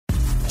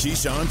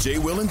Keyshawn, J.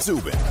 Will, and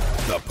Zubin,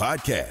 the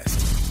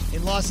podcast.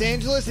 In Los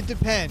Angeles, it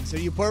depends. Are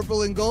you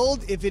purple and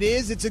gold? If it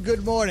is, it's a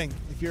good morning.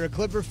 If you're a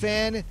Clipper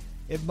fan,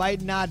 it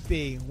might not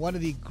be. One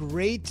of the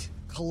great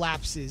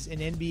collapses in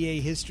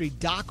NBA history,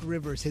 Doc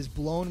Rivers has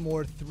blown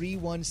more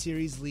 3-1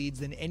 series leads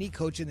than any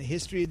coach in the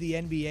history of the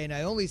NBA. And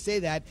I only say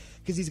that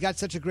because he's got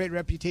such a great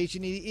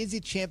reputation. He is a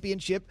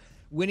championship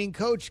winning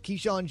coach.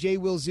 Keyshawn, J.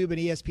 Will, Zubin,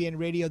 ESPN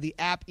Radio, the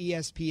app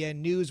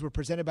ESPN News. We're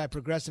presented by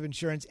Progressive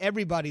Insurance.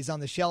 Everybody's on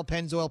the Shell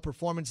Pennzoil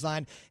Performance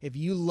Line. If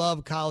you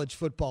love college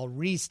football,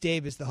 Rece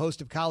Davis, the host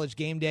of College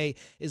Game Day,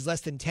 is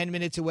less than 10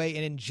 minutes away.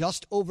 And in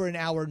just over an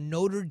hour,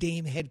 Notre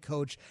Dame head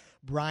coach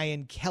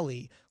Brian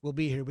Kelly will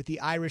be here with the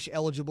Irish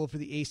eligible for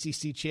the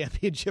ACC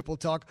championship. We'll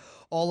talk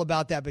all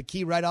about that. But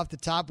Key, right off the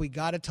top, we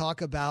got to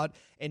talk about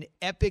an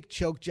epic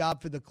choke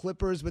job for the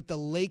Clippers with the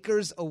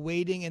Lakers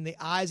awaiting in the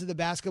eyes of the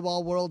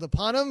basketball world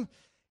upon them.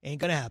 Ain't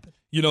going to happen.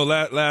 You know,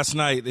 last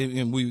night,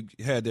 and we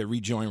had that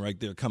rejoin right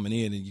there coming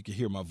in, and you could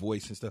hear my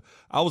voice and stuff.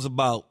 I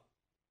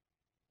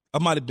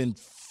might have been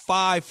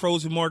 5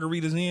 frozen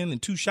margaritas in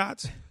and 2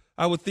 shots.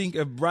 I would think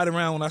right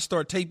around when I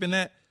start taping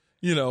that.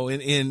 You know,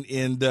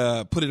 and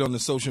put it on the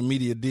social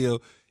media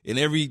deal. And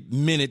every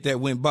minute that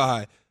went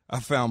by,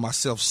 I found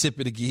myself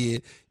sipping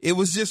again. It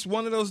was just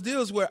one of those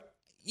deals where,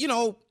 you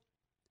know,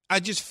 I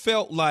just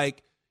felt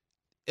like,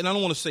 and I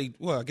don't want to say,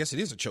 well, I guess it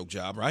is a choke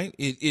job, right?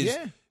 It is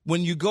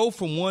when you go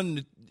from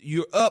one,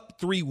 you're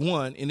up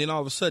 3-1, and then all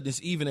of a sudden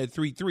it's even at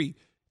 3-3.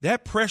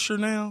 That pressure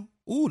now,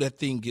 that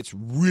thing gets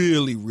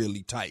really,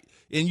 really tight.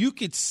 And you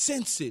could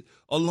sense it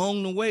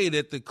along the way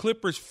that the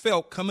Clippers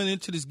felt coming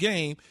into this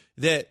game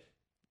that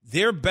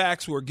their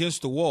backs were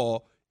against the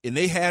wall, and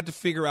they had to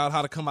figure out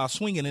how to come out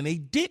swinging, and they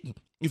didn't.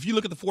 If you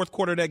look at the fourth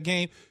quarter of that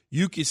game,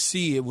 you could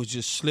see it was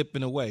just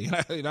slipping away.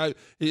 And I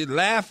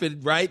laugh at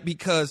it, right,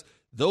 because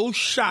those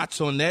shots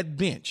on that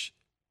bench,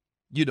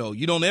 you know,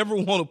 you don't ever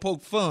want to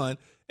poke fun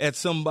at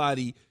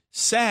somebody's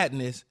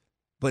sadness,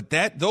 but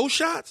those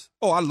shots,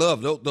 I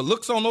love the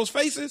looks on those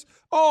faces.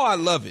 I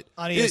love it.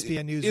 On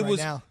ESPN News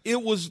now.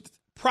 It was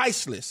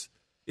priceless.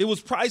 It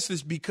was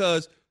priceless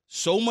because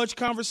so much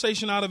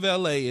conversation out of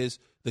L.A. is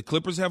the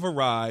Clippers have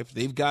arrived.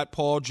 They've got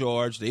Paul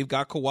George. They've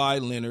got Kawhi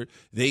Leonard.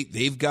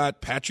 They've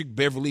got Patrick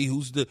Beverly,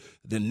 who's the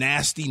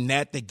nasty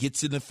gnat that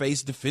gets in the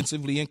face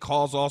defensively and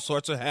causes all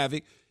sorts of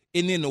havoc.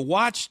 And then to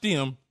watch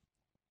them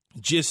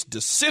just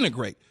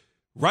disintegrate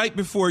right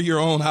before your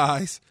own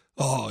eyes,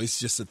 it's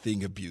just a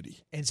thing of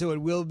beauty. And so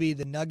it will be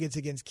the Nuggets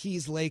against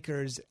Keys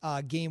Lakers.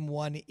 Game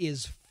 1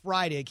 is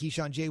Friday.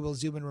 Keyshawn, J. Will,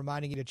 Zubin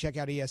reminding you to check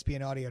out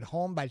ESPN Audio at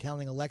Home by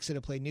telling Alexa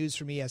to play news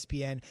from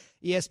ESPN.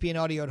 ESPN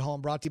Audio at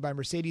Home brought to you by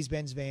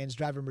Mercedes-Benz Vans.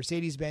 Drive a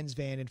Mercedes-Benz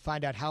van and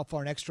find out how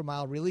far an extra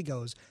mile really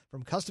goes.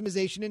 From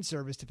customization and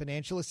service to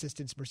financial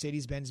assistance,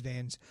 Mercedes-Benz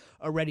Vans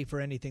are ready for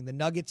anything. The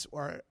Nuggets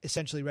are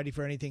essentially ready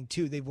for anything,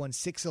 too. They've won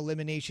 6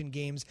 elimination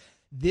games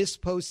this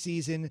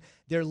postseason.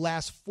 Their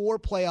last 4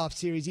 playoff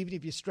series, even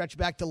if you stretch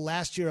back to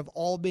last year, have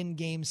all been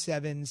Game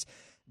 7s.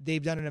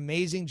 They've done an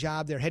amazing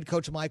job. Their head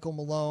coach, Michael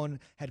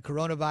Malone, had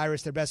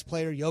coronavirus. Their best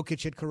player,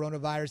 Jokic, had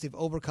coronavirus. They've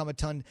overcome a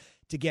ton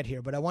to get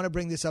here. But I want to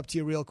bring this up to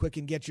you real quick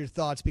and get your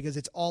thoughts because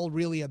it's all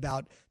really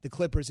about the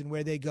Clippers and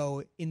where they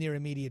go in their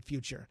immediate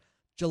future.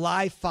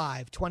 July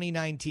 5,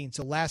 2019,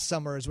 so last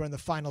summer, as we're in the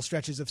final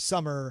stretches of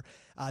summer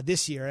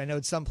this year. I know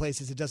in some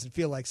places it doesn't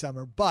feel like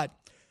summer, but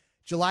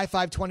July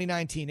 5,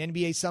 2019,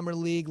 NBA Summer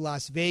League,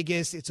 Las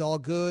Vegas. It's all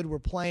good. We're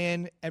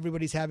playing.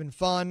 Everybody's having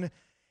fun.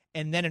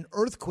 And then an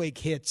earthquake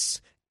hits.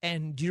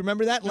 And do you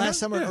remember that? Last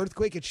summer, an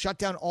earthquake. It shut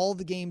down all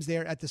the games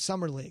there at the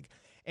Summer League.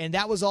 And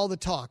that was all the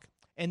talk.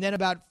 And then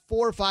about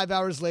 4 or 5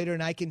 hours later,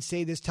 and I can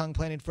say this tongue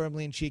planted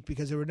firmly in cheek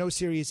because there were no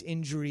serious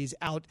injuries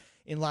out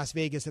in Las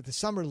Vegas at the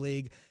Summer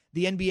League,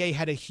 the NBA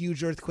had a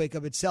huge earthquake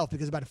of itself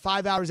because about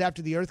 5 hours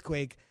after the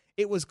earthquake,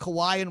 it was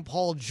Kawhi and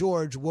Paul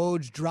George.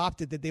 Woj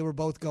dropped it that they were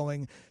both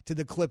going to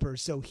the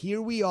Clippers. So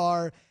here we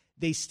are.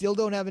 They still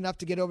don't have enough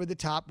to get over the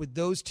top with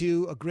those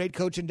two, a great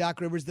coach in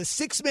Doc Rivers, the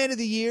 6th man of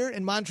the year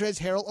in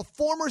Montrezl Harrell, a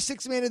former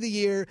 6th man of the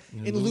year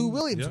in Lou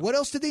Williams. What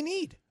else do they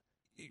need?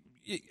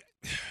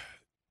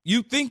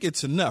 You think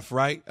it's enough,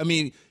 right? I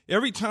mean,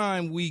 every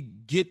time we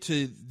get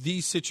to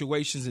these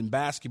situations in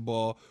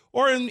basketball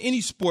or in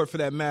any sport for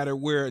that matter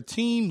where a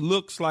team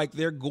looks like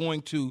they're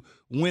going to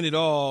win it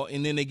all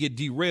and then they get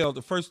derailed,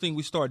 the first thing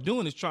we start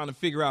doing is trying to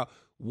figure out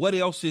what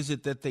else is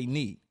it that they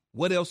need?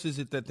 What else is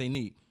it that they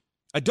need?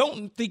 I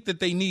don't think that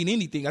they need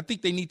anything. I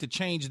think they need to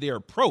change their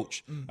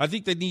approach. I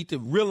think they need to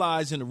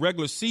realize in the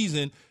regular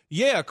season,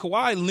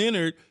 Kawhi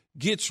Leonard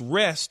gets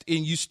rest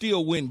and you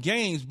still win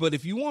games. But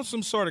if you want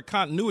some sort of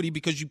continuity,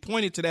 because you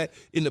pointed to that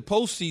in the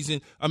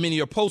postseason,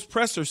 your post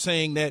presser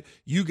saying that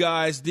you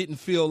guys didn't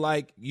feel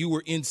like you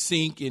were in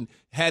sync and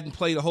hadn't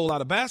played a whole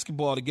lot of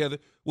basketball together.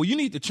 Well, you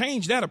need to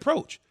change that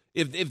approach.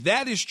 If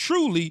that is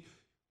truly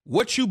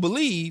what you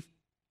believe,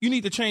 you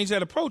need to change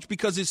that approach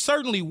because it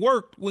certainly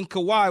worked when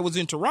Kawhi was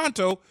in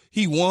Toronto.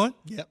 He won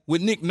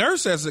with Nick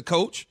Nurse as a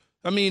coach.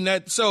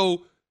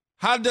 So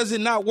how does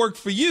it not work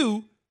for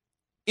you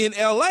in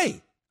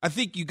L.A.? I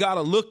think you got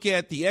to look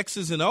at the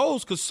X's and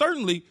O's because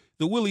certainly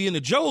the Willie and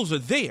the Joes are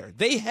there.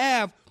 They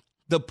have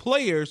the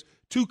players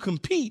to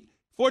compete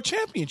for a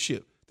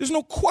championship. There's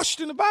no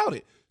question about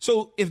it.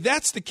 So if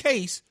that's the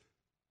case,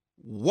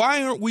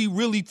 why aren't we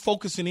really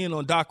focusing in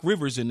on Doc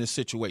Rivers in this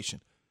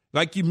situation?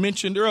 Like you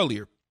mentioned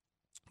earlier,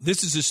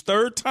 this is his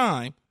third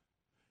time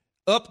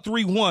up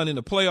 3-1 in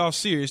the playoff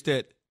series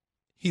that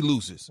he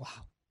loses. Wow.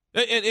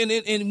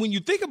 And when you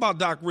think about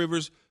Doc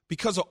Rivers,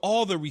 because of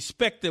all the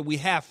respect that we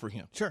have for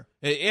him, sure,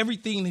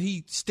 everything that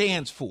he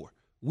stands for,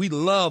 we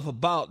love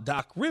about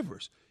Doc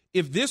Rivers.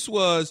 If this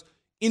was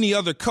any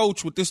other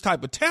coach with this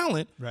type of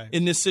talent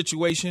in this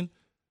situation,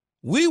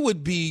 we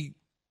would be,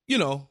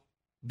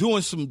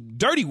 doing some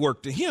dirty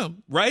work to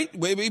him, right?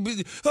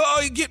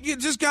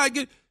 This guy.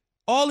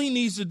 All he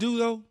needs to do,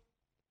 though,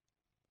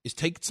 is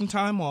take some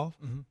time off,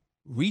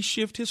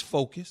 reshift his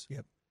focus,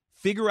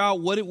 figure out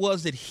what it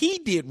was that he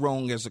did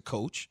wrong as a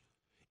coach,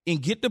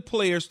 and get the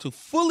players to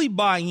fully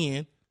buy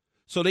in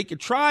so they could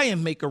try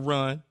and make a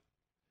run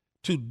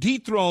to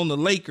dethrone the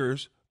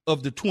Lakers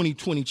of the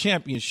 2020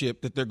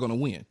 championship that they're going to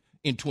win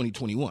in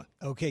 2021.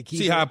 Okay, Keith,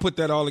 see how I put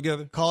that all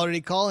together?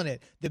 Already calling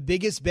it. The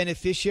biggest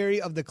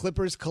beneficiary of the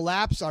Clippers'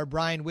 collapse, our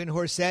Brian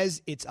Windhorst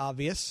says, it's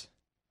obvious.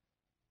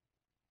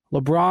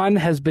 LeBron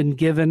has been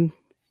given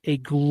a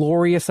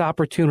glorious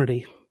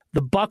opportunity.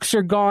 The Bucks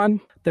are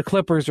gone. The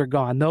Clippers are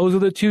gone. Those are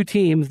the two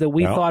teams that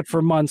we thought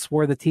for months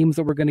were the teams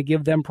that were going to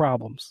give them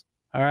problems.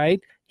 All right?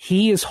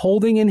 He is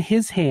holding in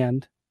his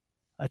hand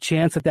a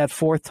chance at that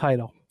fourth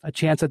title, a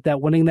chance at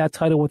that winning that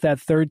title with that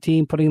third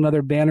team, putting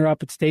another banner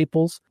up at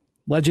Staples.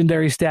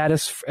 Legendary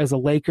status as a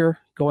Laker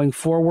going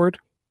forward.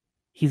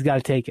 He's got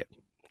to take it.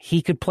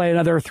 He could play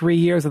another 3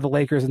 years of the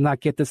Lakers and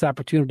not get this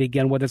opportunity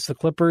again, whether it's the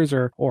Clippers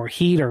or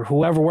Heat or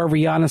wherever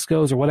Giannis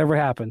goes or whatever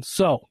happens.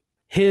 So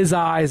his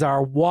eyes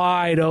are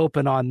wide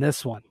open on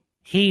this one.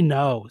 He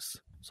knows.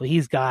 So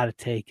he's got to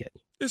take it.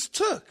 It's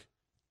took.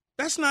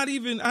 That's not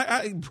even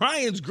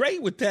Brian's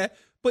great with that,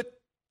 but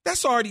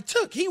that's already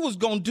took. He was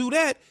going to do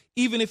that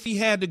even if he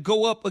had to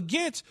go up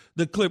against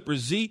the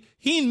Clippers, Z.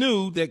 He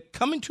knew that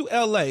coming to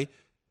L.A.,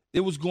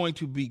 there was going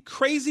to be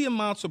crazy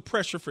amounts of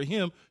pressure for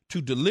him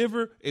to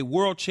deliver a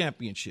world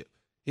championship.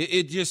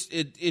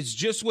 It's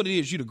just what it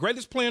is. You're the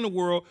greatest player in the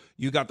world.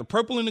 You got the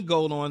purple and the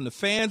gold on. The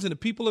fans and the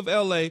people of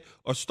L.A.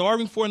 are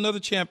starving for another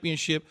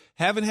championship,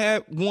 haven't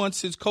had one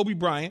since Kobe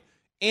Bryant.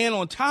 And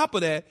on top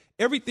of that,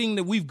 everything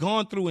that we've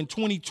gone through in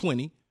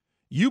 2020,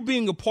 you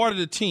being a part of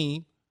the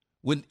team,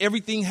 when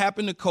everything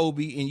happened to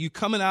Kobe and you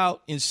coming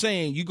out and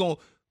saying you're going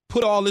to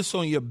put all this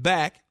on your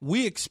back,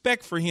 we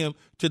expect for him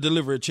to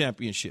deliver a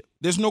championship.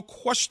 There's no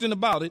question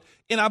about it,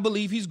 and I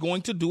believe he's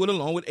going to do it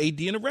along with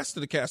AD and the rest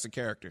of the cast of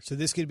characters. So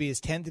this could be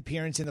his 10th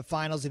appearance in the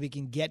finals if he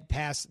can get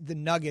past the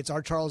Nuggets.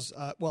 Our Charles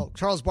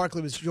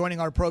Barkley was joining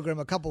our program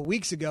a couple of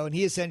weeks ago, and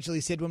he essentially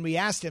said when we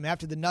asked him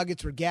after the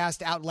Nuggets were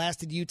gassed,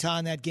 outlasted Utah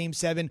in that Game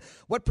 7,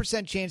 what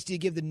 % chance do you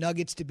give the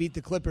Nuggets to beat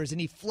the Clippers?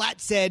 And he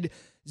flat said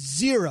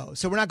 0.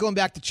 So we're not going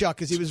back to Chuck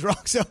because he was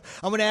wrong. So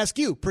I'm going to ask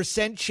you,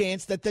 %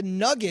 chance that the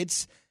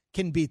Nuggets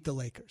can beat the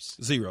Lakers?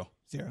 0.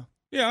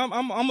 Yeah,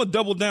 I'm a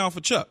double down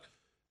for Chuck.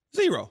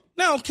 0.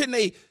 Now, can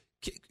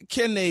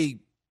they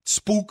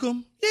spook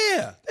them?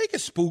 Yeah, they can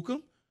spook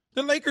them.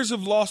 The Lakers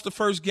have lost the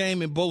first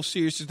game in both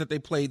series that they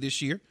played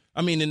this year.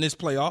 I mean, in this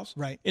playoffs,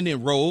 right? And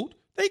then rolled.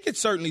 They could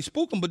certainly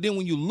spook them. But then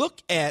when you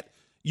look at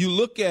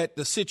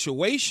the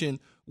situation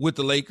with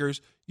the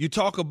Lakers, you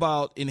talk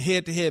about in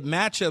head-to-head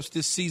matchups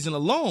this season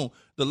alone,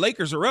 the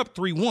Lakers are up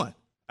 3-1.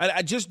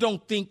 I just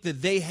don't think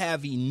that they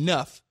have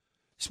enough,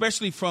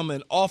 especially from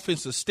an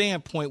offensive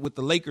standpoint with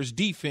the Lakers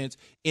defense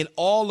and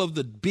all of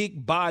the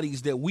big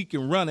bodies that we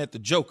can run at the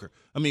Joker.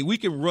 I mean, we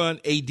can run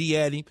AD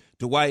at him,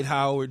 Dwight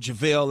Howard,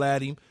 JaVale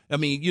at him. I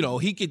mean,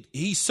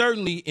 he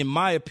certainly, in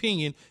my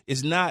opinion,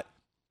 is not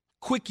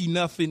quick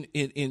enough in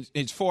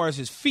as far as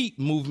his feet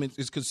movement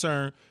is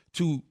concerned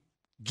to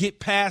get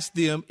past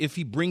them if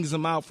he brings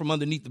them out from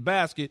underneath the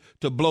basket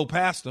to blow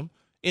past them.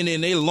 And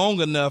then they're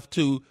long enough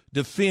to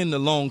defend the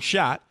long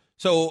shot.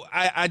 So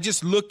I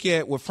just look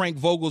at what Frank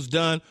Vogel's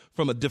done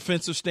from a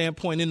defensive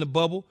standpoint in the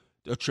bubble,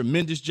 a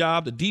tremendous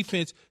job. The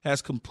defense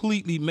has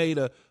completely made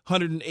a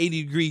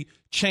 180-degree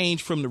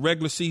change from the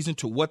regular season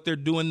to what they're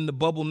doing in the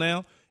bubble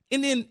now.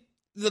 And then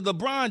the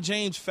LeBron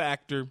James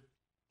factor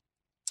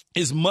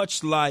is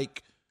much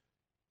like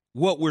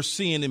what we're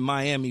seeing in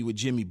Miami with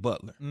Jimmy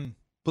Butler,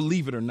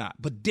 believe it or not,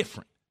 but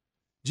different.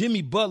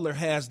 Jimmy Butler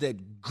has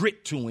that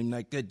grit to him,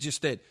 like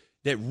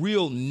that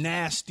real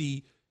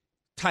nasty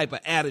type of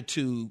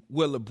attitude,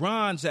 where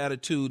LeBron's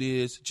attitude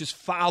is just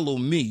follow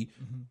me.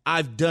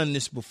 I've done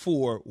this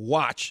before.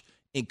 Watch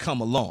and come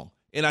along.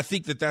 And I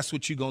think that that's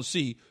what you're going to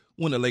see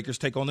when the Lakers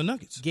take on the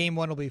Nuggets. Game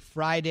 1 will be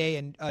Friday,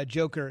 and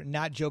Joker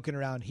not joking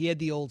around. He had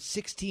the old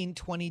 16,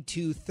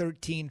 22,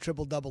 13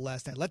 triple-double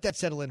last night. Let that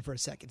settle in for a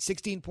second.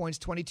 16 points,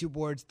 22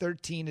 boards,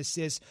 13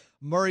 assists.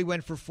 Murray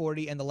went for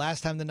 40, and the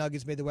last time the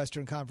Nuggets made the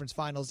Western Conference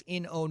Finals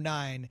in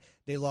 2009,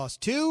 they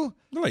lost to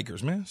the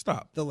Lakers, man.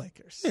 Stop. The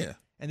Lakers. Yeah.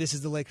 And this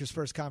is the Lakers'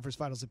 first conference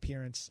finals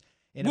appearance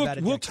in about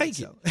a decade. We'll take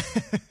it,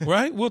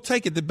 right? We'll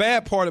take it. The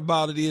bad part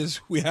about it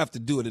is we have to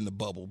do it in the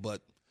bubble,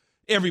 but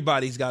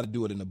everybody's got to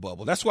do it in the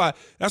bubble. That's why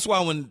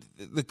when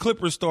the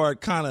Clippers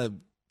start kind of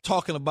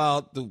talking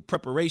about the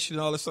preparation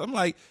and all this stuff, I'm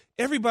like,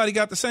 everybody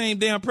got the same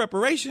damn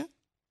preparation.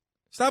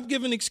 Stop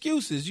giving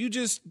excuses. You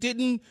just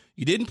didn't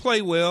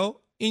play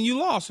well and you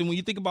lost. And when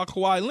you think about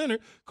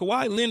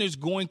Kawhi Leonard's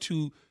going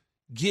to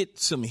get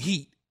some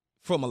heat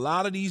from a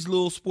lot of these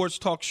little sports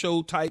talk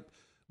show type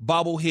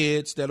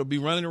bobbleheads that'll be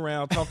running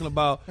around talking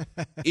about,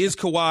 is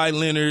Kawhi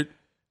Leonard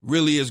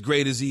really as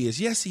great as he is?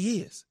 Yes,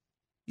 he is.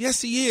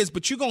 Yes, he is.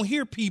 But you're going to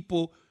hear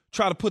people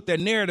try to put that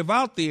narrative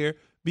out there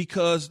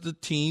because the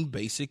team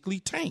basically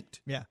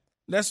tanked. Yeah.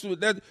 So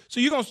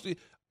you're going to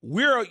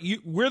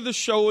we're the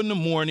show in the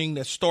morning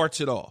that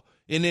starts it all.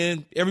 And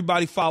then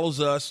everybody follows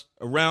us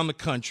around the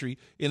country.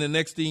 And the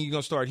next thing you're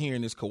going to start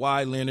hearing is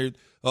Kawhi Leonard,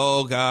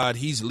 oh, God,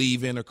 he's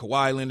leaving, or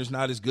Kawhi Leonard's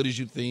not as good as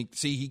you think.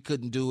 See, he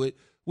couldn't do it,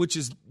 which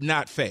is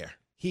not fair.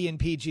 He and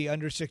PG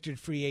unrestricted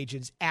free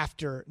agents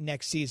after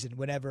next season,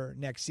 whenever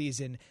next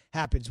season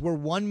happens. We're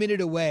 1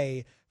 minute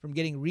away from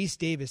getting Rece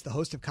Davis, the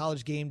host of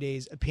College Game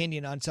Day's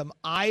opinion on some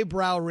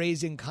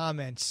eyebrow-raising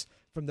comments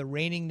from the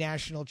reigning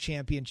national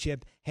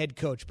championship head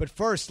coach. But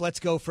first, let's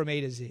go from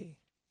A to Z.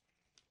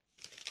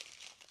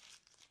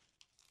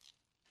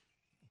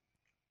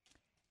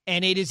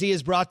 And A to Z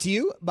is brought to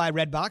you by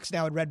Redbox.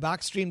 Now at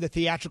Redbox, stream the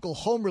theatrical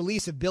home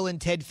release of Bill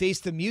and Ted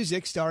Face the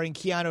Music, starring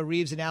Keanu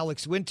Reeves and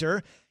Alex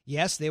Winter.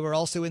 Yes, they were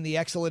also in The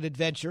Excellent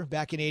Adventure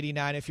back in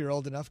 '89 if you're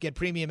old enough. Get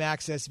premium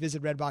access.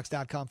 Visit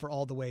redbox.com for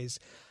all the ways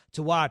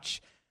to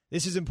watch.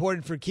 This is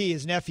important for Key,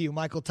 his nephew,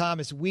 Michael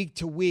Thomas, week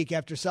to week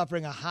after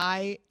suffering a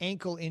high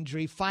ankle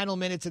injury. Final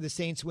minutes of the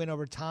Saints win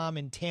over Tom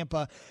in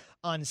Tampa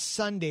on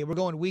Sunday. We're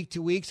going week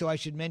to week, so I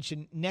should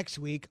mention next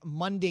week,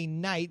 Monday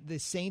night, the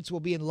Saints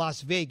will be in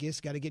Las Vegas.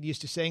 Got to get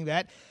used to saying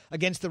that,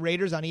 against the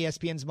Raiders on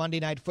ESPN's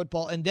Monday Night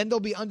Football. And then they'll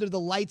be under the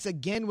lights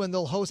again when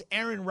they'll host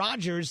Aaron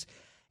Rodgers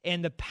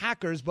and the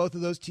Packers. Both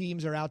of those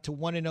teams are out to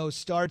 1-0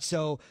 start,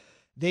 so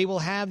they will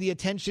have the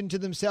attention to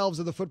themselves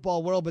of the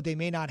football world, but they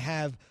may not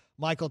have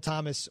Michael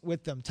Thomas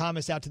with them.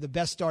 Thomas out to the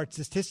best start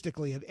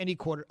statistically of any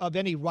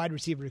wide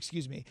receiver,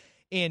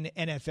 in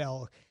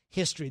NFL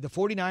history. The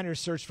 49ers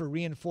search for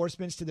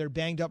reinforcements to their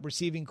banged-up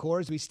receiving corps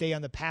as we stay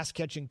on the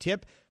pass-catching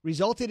tip.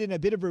 Resulted in a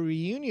bit of a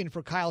reunion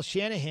for Kyle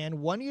Shanahan.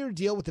 One-year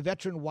deal with the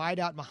veteran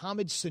wideout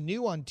Mohamed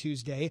Sanu on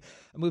Tuesday,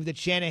 a move that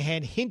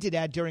Shanahan hinted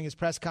at during his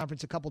press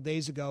conference a couple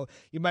days ago.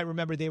 You might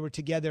remember they were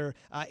together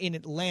in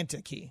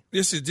Atlanta, Key.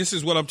 This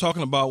is what I'm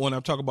talking about when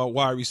I'm talking about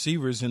wide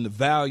receivers and the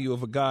value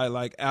of a guy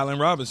like Allen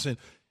Robinson.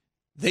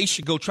 They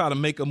should go try to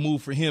make a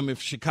move for him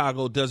if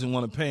Chicago doesn't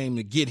want to pay him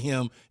to get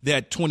him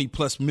that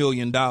 $20+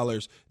 million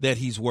that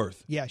he's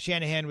worth. Yeah,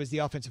 Shanahan was the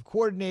offensive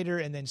coordinator,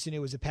 and then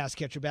Sanu was a pass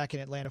catcher back in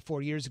Atlanta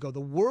 4 years ago. The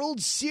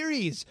World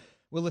Series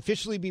will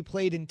officially be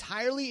played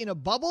entirely in a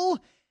bubble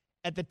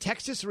at the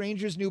Texas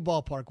Rangers' new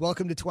ballpark.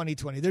 Welcome to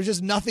 2020. There's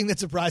just nothing that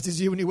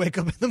surprises you when you wake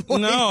up in the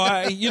morning. No,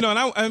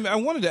 I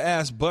wanted to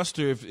ask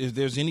Buster if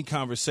there's any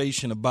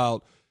conversation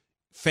about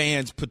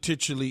fans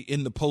potentially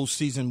in the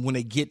postseason when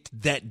they get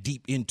that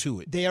deep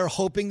into it. They are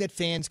hoping that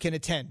fans can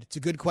attend. It's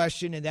a good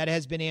question, and that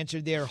has been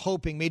answered. They are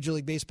hoping. Major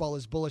League Baseball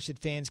is bullish that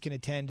fans can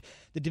attend.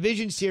 The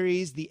Division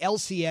Series, the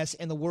LCS,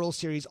 and the World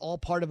Series, all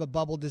part of a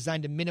bubble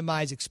designed to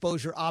minimize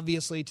exposure,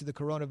 obviously, to the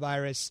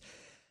coronavirus.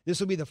 This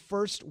will be the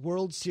first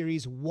World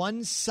Series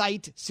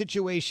one-site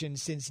situation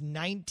since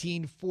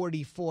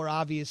 1944,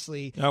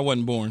 obviously. I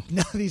wasn't born.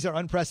 No, these are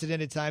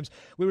unprecedented times.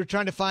 We were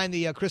trying to find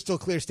the crystal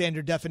clear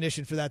standard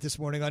definition for that this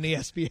morning on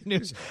ESPN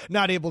News.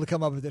 Not able to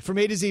come up with it. From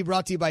A to Z,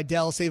 brought to you by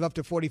Dell. Save up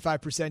to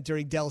 45%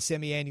 during Dell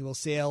semi-annual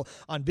sale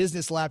on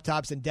business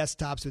laptops and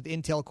desktops with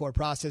Intel Core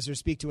processors.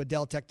 Speak to a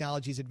Dell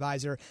Technologies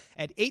advisor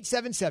at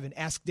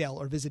 877-ASK-DELL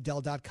or visit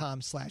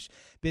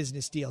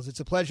Dell.com/business deals. It's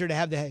a pleasure to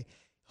have the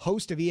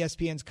host of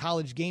ESPN's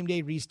College Game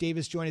Day, Rece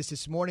Davis, join us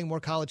this morning. More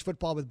college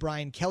football with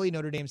Brian Kelly,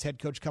 Notre Dame's head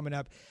coach, coming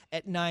up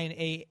at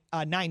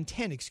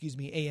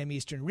 9:10 a.m.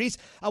 Eastern. Rece,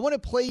 I want to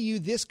play you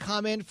this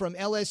comment from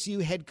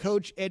LSU head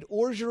coach Ed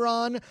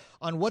Orgeron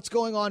on what's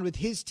going on with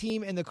his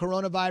team and the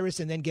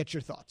coronavirus, and then get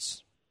your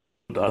thoughts.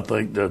 I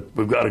think that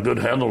we've got a good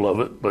handle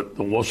of it, but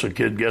once a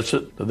kid gets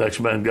it, the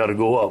next man got to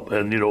go up.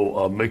 And,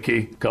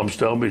 Mickey comes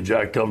tell me,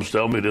 Jack comes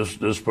tell me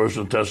this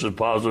person tested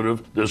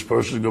positive, this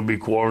person's going to be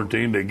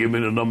quarantined. They give me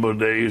the number of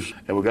days,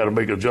 and we got to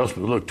make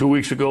adjustments. Look, 2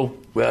 weeks ago,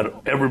 we had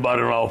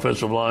everybody on our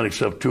offensive line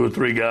except 2 or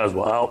 3 guys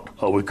were out.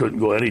 We couldn't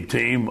go any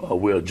team.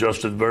 We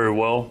adjusted very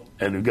well,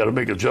 and we've got to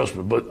make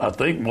adjustments. But I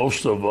think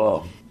most of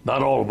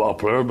not all of our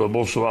players, but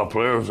most of our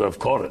players have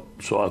caught it.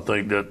 So I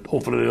think that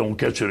hopefully they don't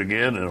catch it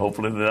again, and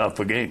hopefully they're not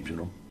for games,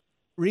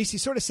 Rece, you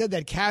sort of said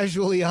that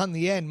casually on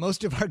the end.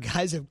 Most of our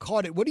guys have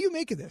caught it. What do you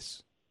make of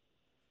this?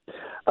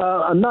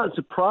 I'm not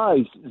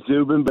surprised,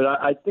 Zubin, but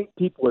I think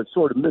people have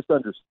sort of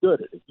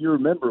misunderstood it. If you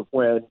remember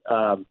when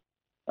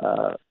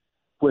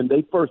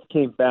they first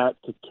came back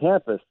to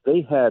campus,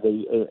 they had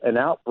an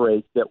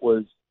outbreak that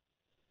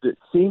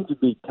seemed to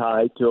be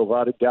tied to a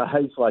lot of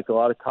guys, like a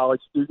lot of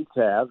college students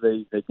have.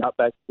 They got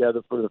back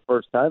together for the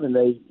first time, and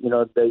they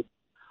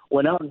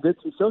went out and did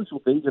some social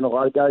things, and a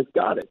lot of guys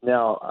got it.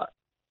 Now,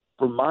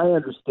 from my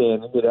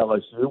understanding at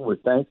LSU, and we're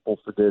thankful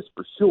for this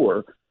for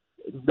sure,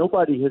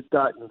 nobody has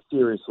gotten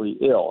seriously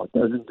ill. It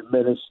doesn't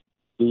diminish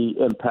the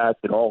impact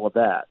and all of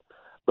that.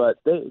 But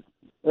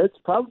it's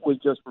probably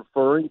just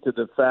referring to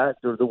the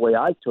fact, or the way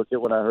I took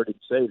it when I heard him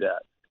say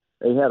that.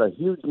 They had a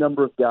huge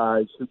number of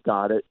guys who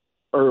got it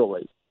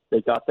early.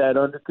 They got that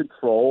under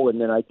control,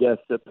 and then I guess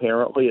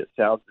apparently it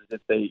sounds as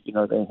if they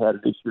had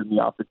an issue in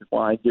the offensive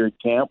line during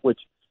camp, which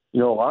a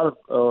lot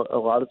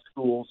of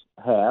schools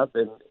have.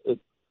 And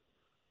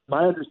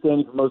my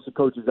understanding from most of the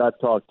coaches I've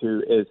talked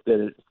to is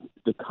that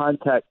the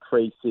contact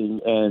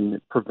tracing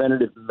and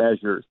preventative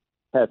measures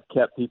have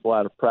kept people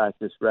out of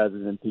practice rather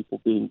than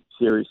people being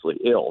seriously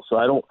ill. So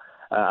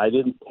I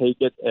didn't take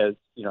it as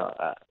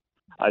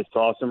I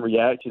saw some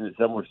reaction that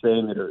some were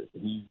saying that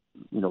he,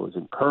 was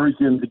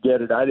encouraging him to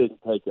get it. I didn't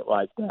take it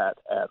like that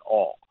at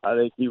all. I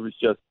think he was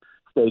just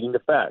stating the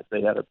facts.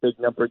 They had a big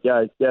number of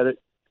guys get it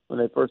when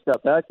they first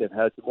got back. They've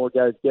had some more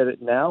guys get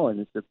it now, and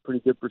it's a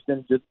pretty good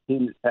percentage of the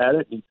team that's had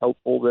it. He's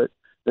hopeful that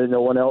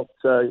no one else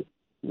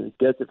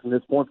gets it from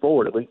this point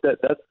forward. At least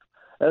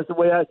that's the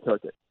way I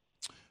took it.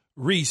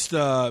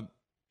 Rece,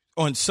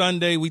 on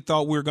Sunday, we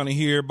thought we were going to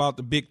hear about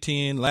the Big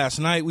Ten. Last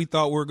night, we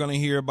thought we were going to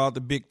hear about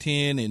the Big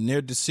Ten and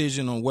their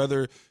decision on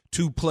whether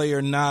to play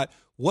or not.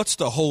 What's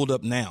the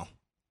holdup now?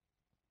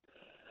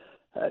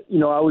 I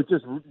was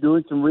just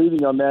doing some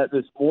reading on that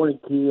this morning,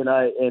 Key, and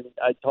I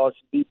talked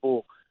to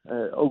people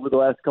over the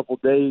last couple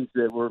of days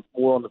that were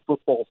more on the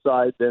football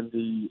side than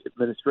the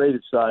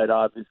administrative side,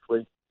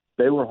 obviously.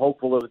 They were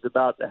hopeful it was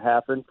about to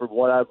happen. From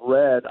what I've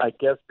read, I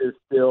guess they're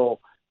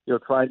still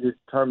trying to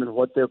determine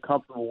what they're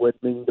comfortable with,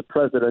 meaning the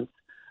president,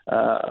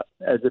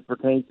 as it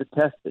pertains to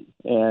testing,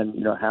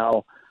 and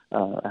how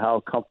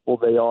comfortable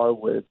they are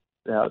with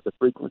the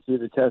frequency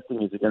of the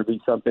testing. Is it going to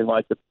be something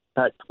like the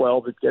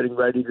Pac-12 is getting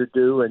ready to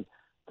do, and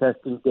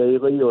testing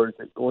daily, or is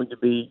it going to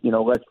be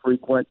less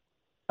frequent,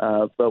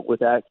 but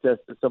with access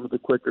to some of the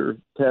quicker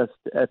tests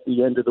at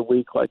the end of the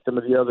week, like some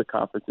of the other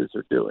conferences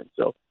are doing?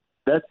 So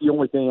that's the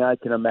only thing I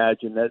can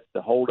imagine that's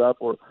the holdup,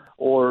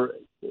 or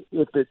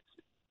if it's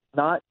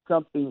not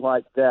something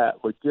like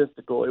that,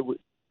 logistical, it would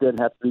then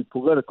have to be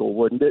political,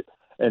 wouldn't it?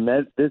 And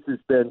this has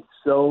been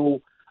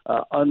so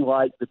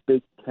unlike the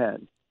Big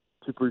Ten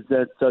to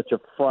present such a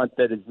front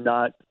that is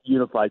not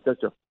unified,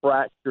 such a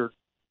fractured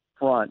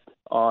front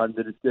on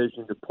the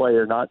decision to play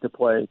or not to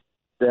play,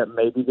 that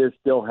maybe they're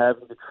still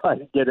having to try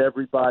to get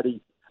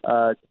everybody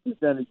to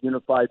present a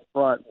unified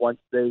front once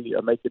they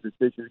make a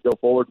decision to go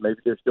forward. Maybe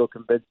they're still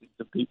convincing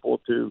some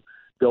people to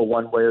go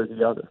one way or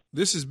the other.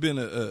 This has been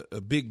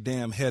a big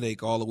damn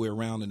headache all the way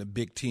around in the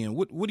Big Ten.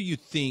 What do you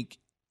think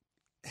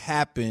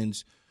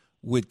happens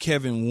with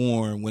Kevin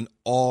Warren when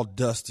all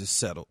dust is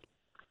settled?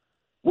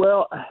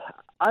 Well,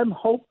 I'm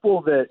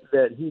hopeful that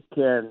he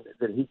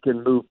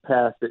can move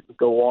past it and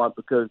go on,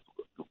 because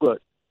look,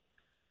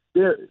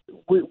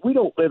 we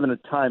don't live in a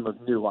time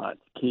of nuance,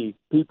 Keith.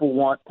 People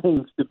want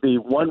things to be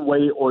one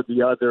way or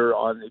the other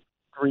on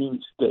extreme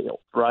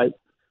scales, right?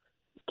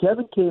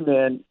 Kevin came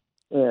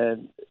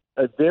in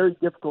a very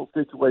difficult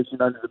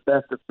situation under the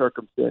best of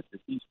circumstances.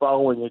 He's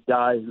following a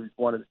guy who's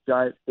one of the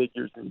giant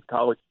figures in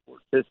college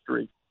sports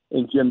history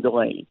in Jim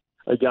Delaney,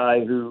 a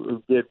guy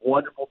who did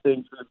wonderful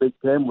things for the Big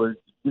Ten, was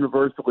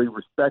universally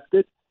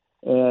respected,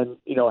 and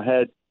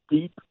had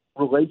deep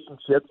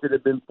relationships that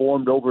have been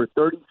formed over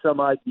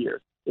 30-some-odd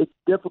years. It's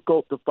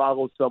difficult to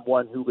follow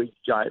someone who leaves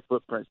giant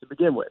footprints to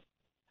begin with.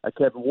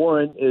 Kevin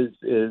Warren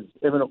is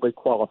eminently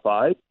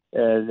qualified,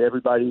 and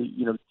everybody,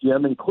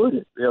 Jim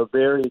included,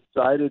 very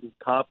excited and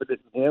confident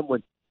in him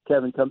when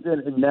Kevin comes in.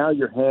 And now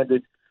you're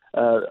handed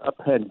a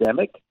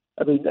pandemic.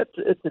 I mean,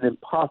 it's an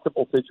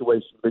impossible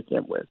situation to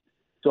begin with.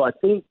 So I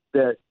think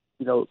that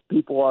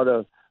people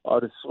ought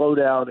to slow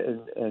down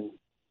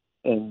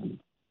and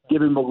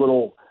give him a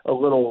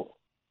little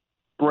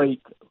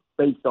break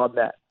based on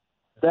that.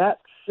 That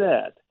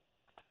said,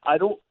 I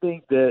don't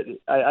think that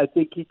I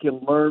think he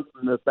can learn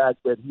from the fact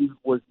that he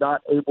was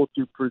not able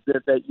to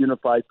present that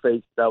unified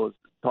face that I was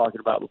talking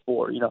about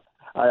before.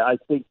 I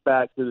think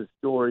back to the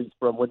stories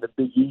from when the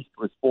Big East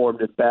was formed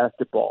in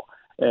basketball,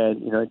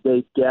 and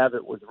Dave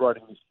Gavitt was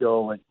running the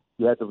show, and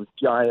you had those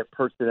giant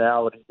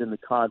personalities in the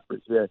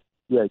conference.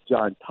 You had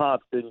John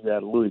Thompson, you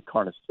had Louis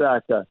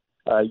Carnesecca,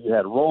 you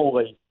had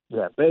Rowley, you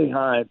had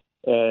Boeheim,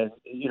 and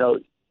he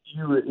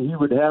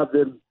would have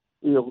them,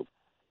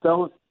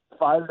 fellas,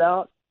 fight it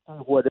out.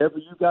 Whatever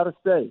you got to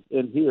say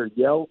in here,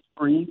 yell,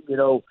 scream,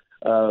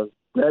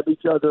 grab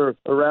each other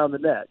around the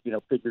neck,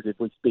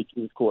 figuratively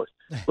speaking, of course.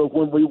 But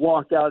when we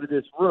walk out of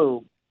this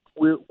room,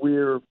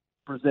 we're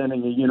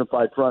presenting a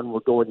unified front, and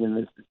we're going in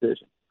this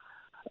decision.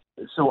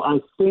 So I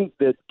think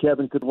that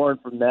Kevin could learn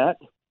from that.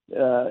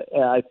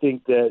 And I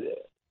think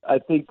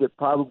that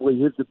probably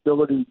his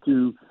ability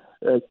to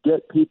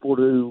get people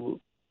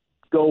to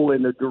go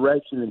in the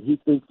direction that he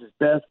thinks is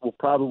best will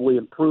probably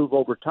improve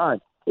over time.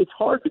 It's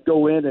hard to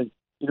go in and,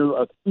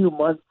 a few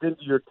months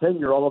into your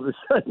tenure, all of a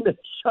sudden they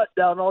shut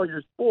down all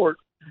your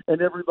sports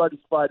and everybody's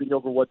fighting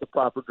over what the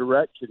proper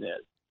direction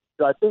is.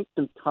 So I think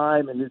some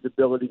time and his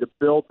ability to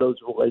build those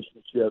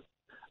relationships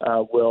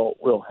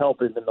will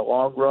help him in the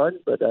long run.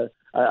 But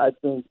I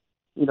think,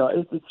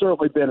 it's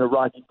certainly been a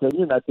rocky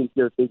tenure, and I think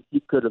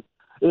he could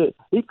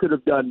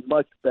have done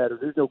much better.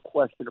 There's no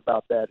question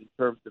about that in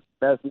terms of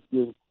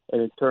messaging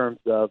and in terms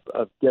of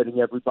getting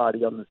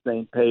everybody on the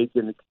same page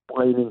and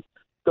explaining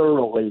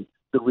thoroughly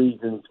the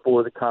reasons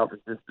for the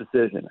conference's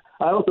decision.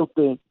 I also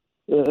think,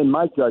 in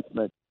my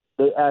judgment,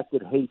 they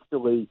acted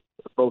hastily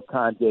both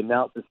times. They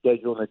announced the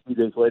schedule, and a few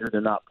days later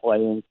they're not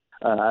playing.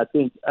 I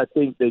think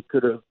they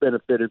could have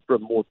benefited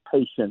from more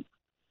patience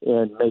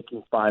in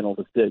making final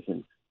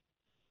decisions.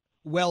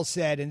 Well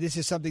said, and this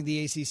is something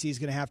the ACC is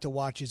going to have to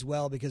watch as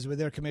well, because with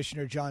their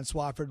commissioner, John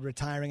Swofford,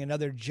 retiring,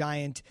 another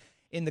giant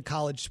in the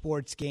college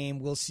sports game,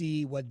 we'll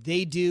see what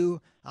they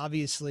do.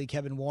 Obviously,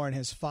 Kevin Warren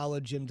has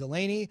followed Jim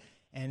Delaney,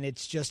 and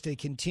it's just a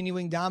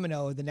continuing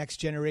domino of the next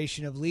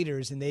generation of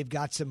leaders, and they've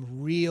got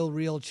some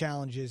real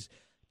challenges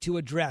to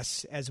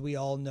address, as we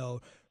all know.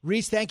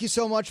 Rece, thank you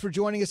so much for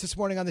joining us this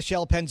morning on the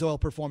Shell Pennzoil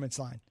Performance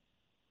Line.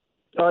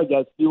 All right,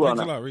 guys.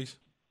 Thanks a lot, Rece.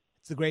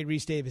 It's the great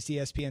Rece Davis,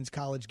 ESPN's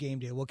College Game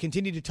Day. We'll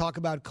continue to talk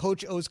about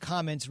Coach O's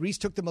comments. Rece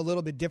took them a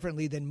little bit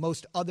differently than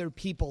most other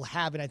people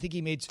have, and I think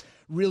he made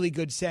really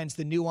good sense.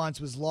 The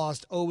nuance was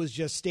lost. O was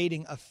just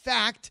stating a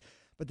fact,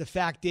 but the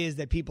fact is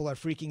that people are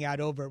freaking out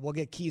over it. We'll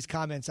get Key's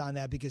comments on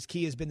that, because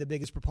Key has been the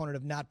biggest proponent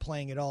of not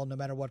playing at all, no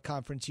matter what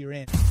conference you're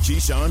in.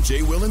 Keyshawn,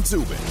 J. Will, and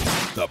Zubin,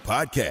 the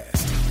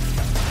podcast.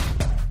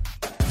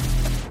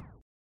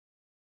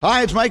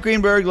 Hi, it's Mike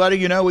Greenberg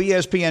letting you know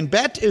ESPN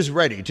Bet is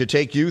ready to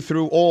take you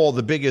through all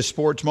the biggest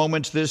sports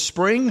moments this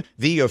spring.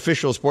 The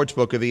official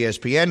sportsbook of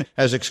ESPN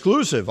has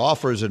exclusive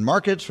offers and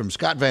markets from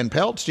Scott Van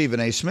Pelt, Stephen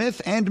A.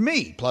 Smith, and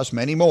me, plus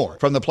many more.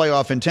 From the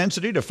playoff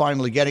intensity to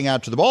finally getting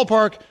out to the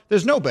ballpark,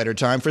 there's no better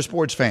time for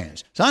sports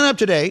fans. Sign up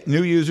today.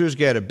 New users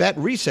get a bet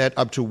reset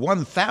up to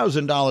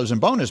 $1,000 in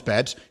bonus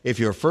bets if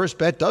your first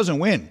bet doesn't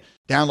win.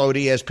 Download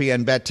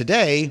ESPN Bet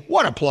today.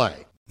 What a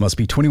play. Must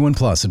be 21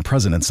 plus and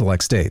present in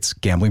select states.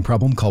 Gambling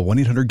problem? Call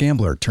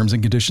 1-800-GAMBLER. Terms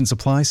and conditions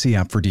apply. See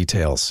app for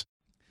details.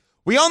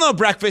 We all know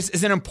breakfast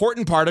is an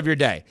important part of your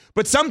day.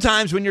 But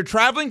sometimes when you're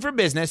traveling for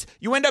business,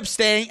 you end up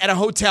staying at a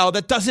hotel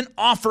that doesn't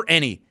offer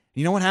any.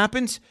 You know what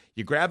happens?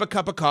 You grab a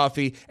cup of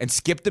coffee and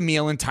skip the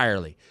meal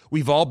entirely.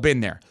 We've all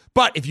been there.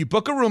 But if you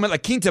book a room at La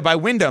Quinta by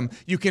Wyndham,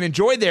 you can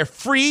enjoy their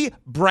free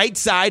Bright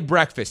Side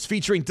breakfast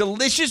featuring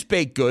delicious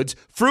baked goods,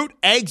 fruit,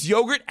 eggs,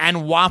 yogurt,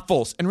 and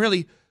waffles. And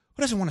really,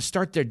 who doesn't want to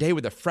start their day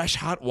with a fresh,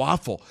 hot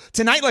waffle?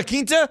 Tonight, La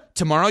Quinta,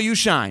 tomorrow you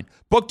shine.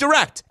 Book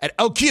direct at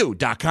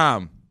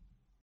lq.com.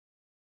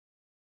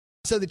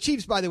 So the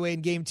Chiefs, by the way,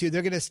 in Game 2,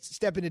 they're going to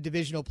step into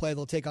divisional play.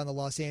 They'll take on the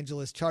Los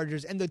Angeles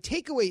Chargers. And the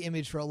takeaway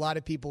image for a lot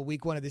of people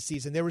week 1 of the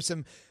season, there were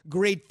some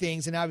great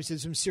things and obviously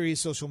some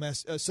serious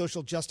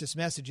social justice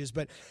messages.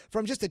 But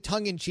from just a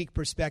tongue-in-cheek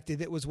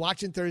perspective, it was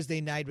watching Thursday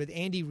night with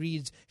Andy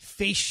Reid's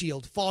face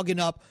shield fogging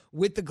up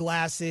with the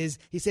glasses.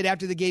 He said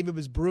after the game it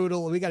was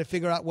brutal. We got to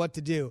figure out what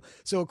to do.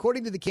 So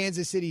according to the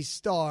Kansas City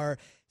Star,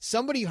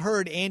 somebody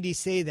heard Andy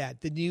say that.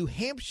 The New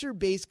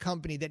Hampshire-based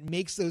company that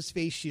makes those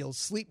face shields,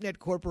 SleepNet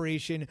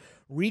Corporation,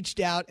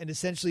 reached out and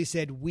essentially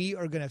said, we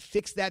are going to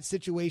fix that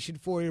situation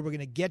for you. We're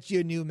going to get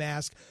you a new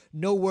mask.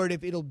 No word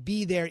if it'll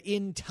be there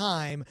in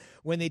time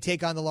when they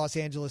take on the Los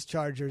Angeles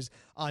Chargers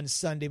on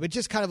Sunday. But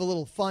just kind of a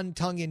little fun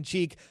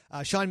tongue-in-cheek.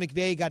 Sean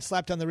McVay got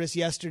slapped on the wrist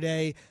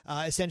yesterday,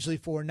 essentially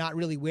for not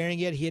really wearing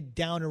it. He had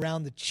down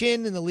around the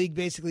chin, and the league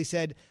basically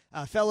said,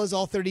 fellas,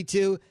 all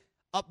 32,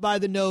 up by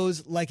the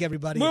nose like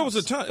everybody else.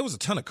 It was a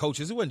ton of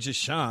coaches. It wasn't just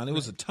Sean. It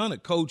was a ton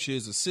of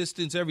coaches,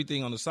 assistants,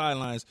 everything on the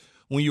sidelines.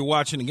 When you're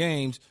watching the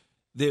games,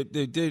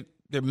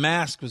 their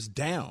mask was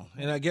down.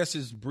 And I guess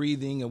it's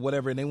breathing or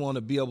whatever, and they want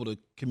to be able to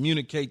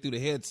communicate through the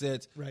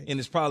headsets, right. And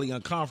it's probably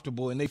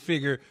uncomfortable. And they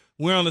figure,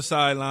 we're on the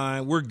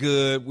sideline, we're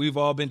good, we've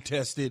all been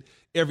tested,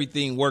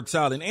 everything works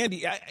out. And,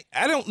 Andy,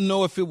 I don't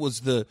know if it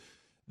was the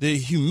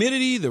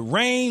humidity, the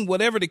rain,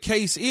 whatever the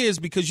case is,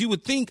 because you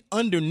would think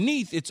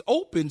underneath it's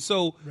open,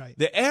 so right.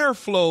 The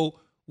airflow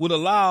would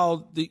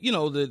allow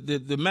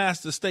the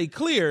mask to stay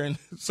clear. And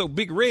so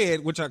Big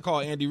Red, which I call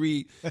Andy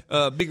Reid,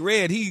 Big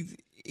Red,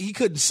 he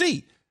couldn't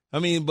see. I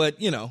mean, but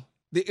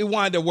it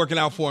wound up working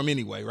out for him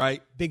anyway,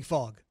 right? Big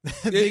fog.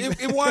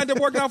 It wound up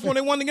working out for him.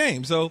 They won the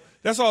game, so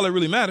that's all that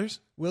really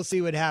matters. We'll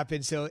see what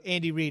happens. So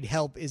Andy Reid,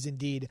 help is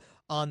indeed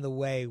on the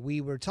way. We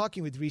were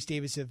talking with Rece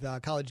Davis of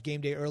College Game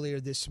Day earlier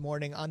this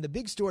morning on the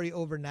big story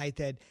overnight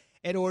that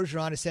Ed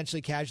Orgeron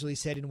essentially casually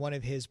said in one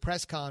of his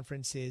press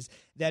conferences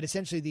that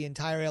essentially the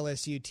entire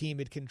LSU team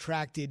had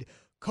contracted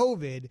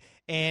COVID.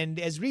 And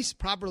as Rece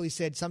properly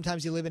said,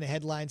 sometimes you live in a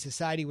headline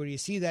society where you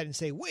see that and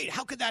say, wait,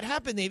 how could that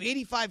happen? They have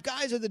 85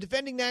 guys, are the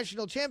defending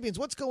national champions.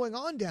 What's going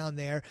on down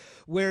there?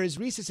 Whereas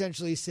Rece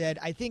essentially said,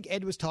 I think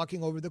Ed was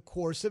talking over the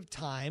course of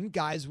time.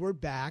 Guys were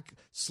back.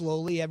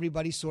 Slowly,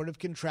 everybody sort of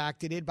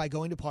contracted it by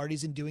going to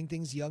parties and doing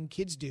things young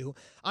kids do.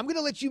 I'm going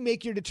to let you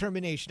make your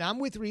determination. I'm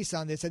with Rece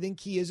on this. I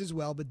think he is as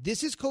well. But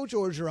this is Coach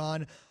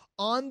Orgeron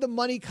on the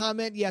money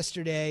comment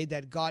yesterday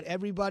that got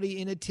everybody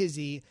in a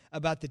tizzy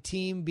about the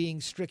team being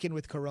stricken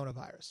with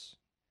coronavirus.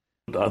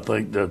 I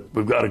think that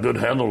we've got a good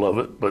handle of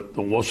it, but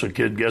once a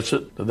kid gets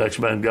it, the next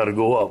man got to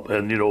go up.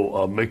 And,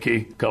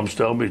 Mickey comes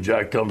tell me,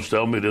 Jack comes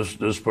tell me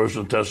this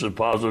person tested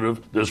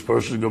positive, this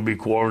person's going to be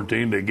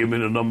quarantined. They give me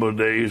the number of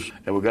days,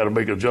 and we got to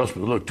make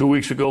adjustments. Look, 2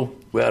 weeks ago,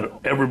 we had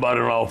everybody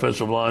on our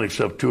offensive line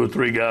except 2 or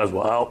 3 guys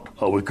were out.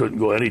 We couldn't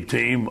go any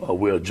team.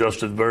 We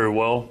adjusted very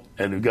well,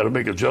 and we've got to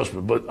make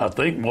adjustments. But I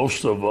think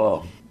most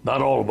of not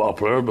all of our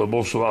players, but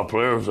most of our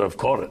players have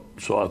caught it.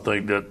 So I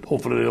think that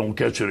hopefully they don't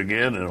catch it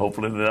again, and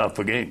hopefully they're not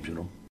for games,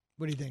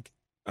 What do you think?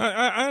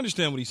 I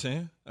understand what he's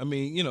saying. I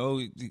mean,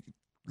 a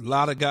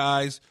lot of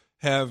guys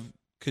have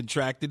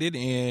contracted it,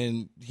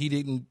 and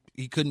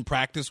he couldn't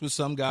practice with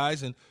some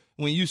guys. And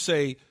when you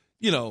say,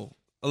 a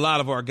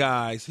lot of our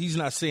guys, he's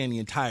not saying the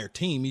entire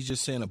team. He's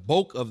just saying a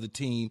bulk of the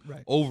team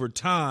over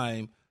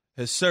time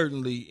has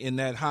certainly, in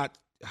that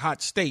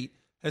hot state,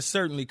 has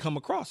certainly come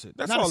across it.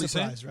 That's not all a he's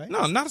surprise, saying. right?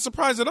 No, not a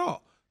surprise at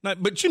all.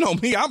 But you know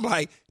me, I'm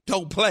like,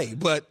 don't play.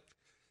 But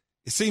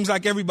it seems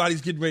like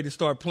everybody's getting ready to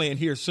start playing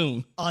here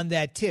soon. On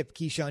that tip,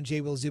 Keyshawn,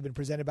 J. Will Zubin,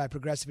 presented by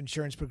Progressive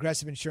Insurance.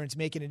 Progressive Insurance,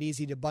 making it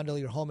easy to bundle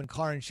your home and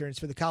car insurance.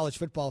 For the college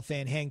football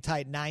fan, hang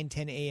tight,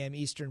 9:10 a.m.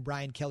 Eastern.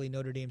 Brian Kelly,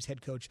 Notre Dame's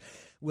head coach,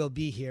 will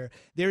be here.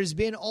 There's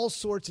been all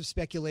sorts of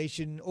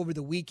speculation over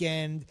the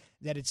weekend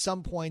that at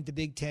some point the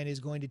Big Ten is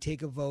going to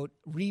take a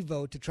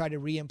revote to try to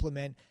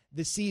re-implement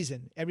the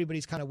season.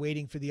 Everybody's kind of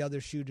waiting for the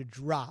other shoe to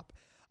drop.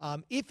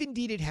 If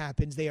indeed it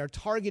happens, they are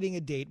targeting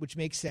a date, which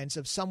makes sense,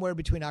 of somewhere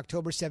between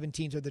October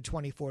 17th or the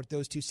 24th,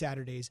 those 2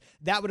 Saturdays.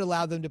 That would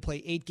allow them to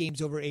play 8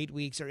 games over 8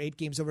 weeks or 8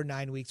 games over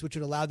 9 weeks, which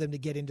would allow them to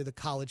get into the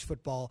college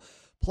football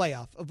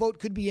playoff. A vote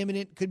could be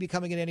imminent, could be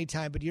coming at any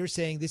time, but you're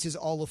saying this is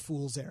all a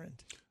fool's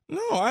errand.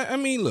 No, I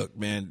mean, look,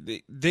 man,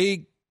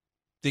 they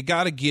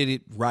got to get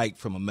it right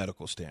from a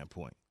medical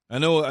standpoint. I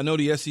know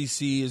the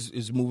SEC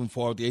is moving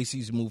forward. The ACC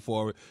is moving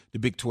forward. The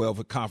Big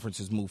 12 conference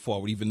has moved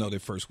forward, even though their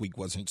first week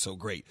wasn't so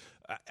great.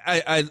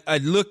 I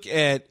look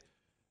at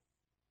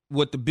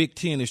what the Big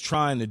Ten is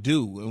trying to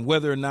do and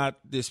whether or not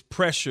this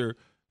pressure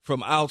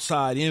from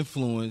outside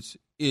influence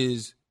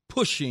is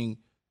pushing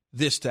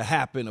this to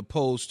happen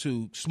opposed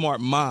to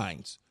smart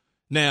minds.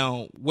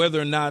 Now,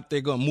 whether or not they're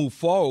going to move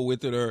forward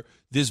with it or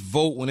this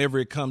vote, whenever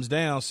it comes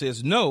down,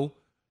 says no,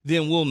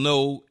 then we'll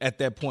know at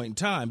that point in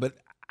time. But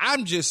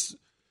I'm just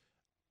 –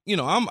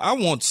 I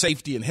want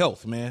safety and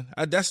health, man.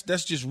 That's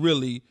just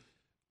really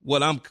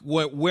where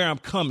I'm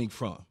coming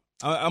from.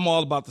 I'm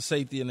all about the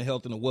safety and the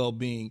health and the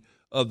well-being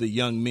of the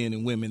young men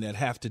and women that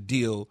have to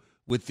deal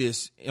with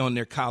this on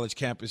their college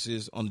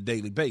campuses on a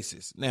daily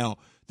basis. Now,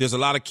 there's a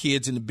lot of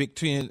kids in the Big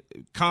Ten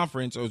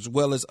Conference, as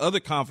well as other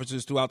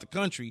conferences throughout the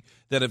country,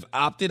 that have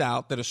opted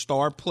out, that are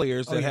star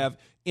players, that have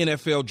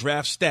NFL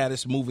draft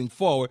status moving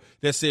forward,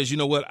 that says, you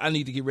know what, I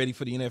need to get ready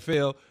for the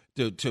NFL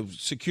to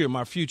secure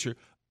my future.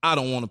 I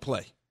don't want to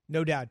play.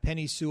 No doubt.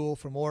 Penny Sewell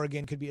from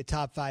Oregon could be a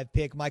top 5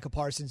 pick. Michael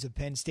Parsons of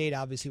Penn State.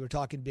 Obviously, we're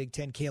talking Big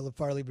Ten. Caleb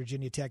Farley,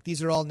 Virginia Tech.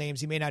 These are all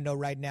names you may not know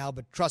right now,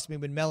 but trust me,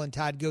 when Mel and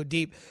Todd go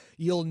deep,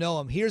 you'll know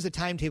them. Here's a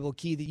timetable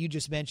key that you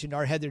just mentioned.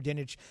 Our Heather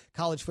Dinich,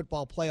 college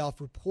football playoff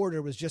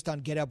reporter, was just on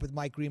Get Up with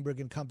Mike Greenberg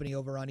and company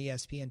over on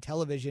ESPN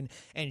television,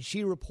 and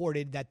she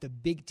reported that the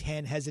Big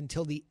Ten has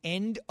until the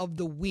end of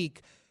the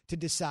week to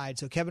decide.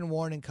 So Kevin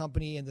Warren and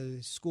company and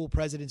the school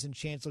presidents and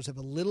chancellors have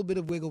a little bit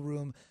of wiggle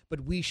room,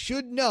 but we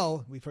should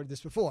know, we've heard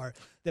this before,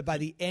 that by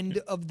the end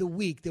of the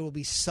week there will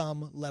be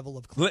some level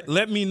of clarity.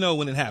 Let me know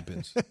when it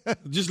happens.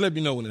 Just let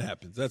me know when it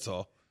happens. That's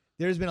all.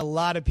 There's been a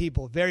lot of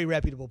people, very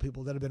reputable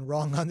people, that have been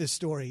wrong on this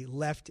story,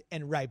 left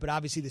and right. But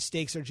obviously the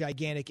stakes are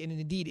gigantic. And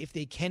indeed, if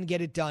they can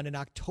get it done, an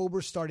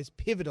October start is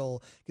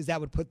pivotal because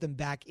that would put them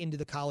back into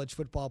the college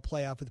football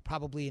playoff with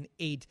probably an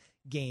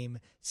 8-game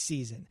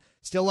season.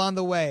 Still on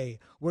the way,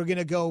 we're going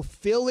to go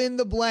fill in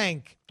the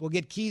blank. We'll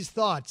get Key's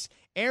thoughts.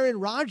 Aaron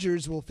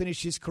Rodgers will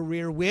finish his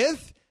career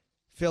with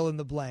fill in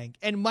the blank.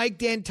 And Mike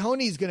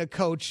D'Antoni's going to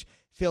coach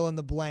fill in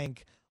the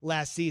blank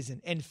last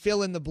season. And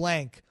fill in the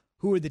blank.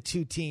 Who are the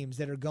 2 teams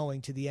that are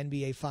going to the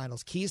NBA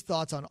Finals? Key's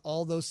thoughts on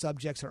all those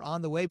subjects are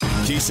on the way.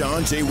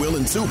 Keyshawn, J. Will,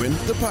 and Zubin,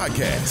 the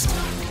podcast.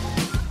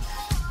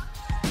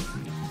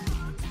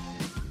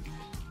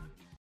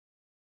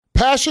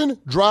 Passion,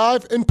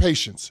 drive, and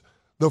patience.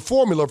 The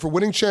formula for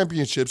winning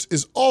championships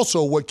is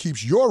also what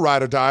keeps your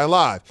ride or die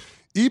alive.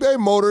 eBay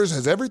Motors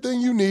has everything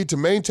you need to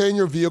maintain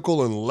your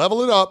vehicle and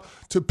level it up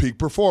to peak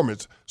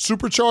performance.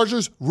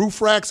 Superchargers,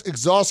 roof racks,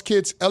 exhaust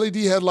kits, LED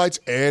headlights,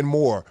 and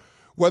more.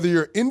 Whether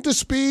you're into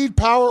speed,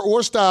 power,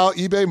 or style,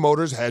 eBay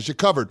Motors has you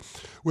covered.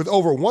 With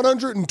over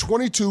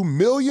 122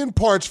 million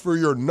parts for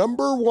your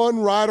number one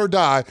ride or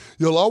die,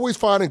 you'll always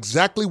find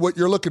exactly what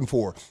you're looking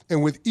for.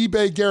 And with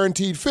eBay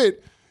Guaranteed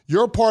Fit,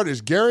 your part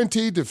is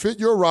guaranteed to fit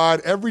your ride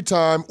every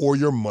time or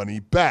your money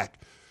back.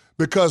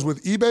 Because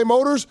with eBay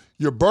Motors,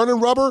 you're burning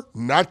rubber,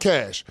 not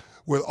cash.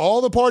 With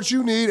all the parts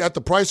you need at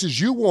the prices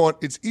you want,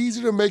 it's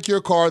easy to make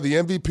your car the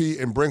MVP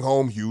and bring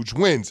home huge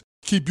wins.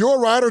 Keep your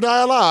ride or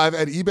die alive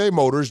at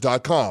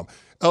ebaymotors.com.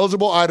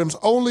 Eligible items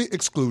only.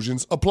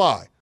 Exclusions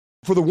apply.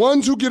 For the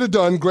ones who get it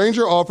done,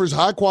 Grainger offers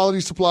high-quality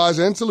supplies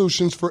and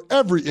solutions for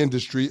every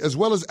industry, as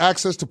well as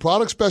access to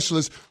product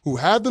specialists who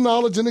have the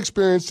knowledge and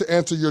experience to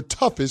answer your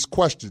toughest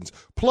questions.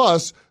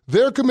 Plus,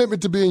 their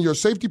commitment to being your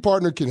safety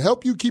partner can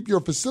help you keep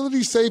your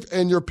facility safe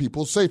and your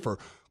people safer.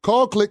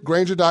 Call, click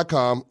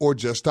Grainger.com, or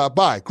just stop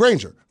by.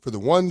 Grainger, for the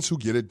ones who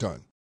get it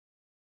done.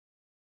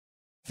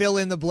 Fill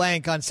in the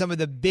blank on some of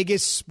the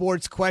biggest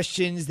sports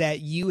questions that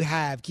you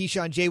have.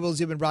 Keyshawn, J. Will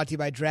Zubin, brought to you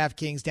by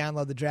DraftKings.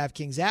 Download the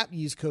DraftKings app.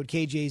 Use code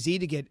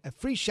KJZ to get a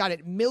free shot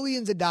at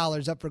millions of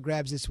dollars up for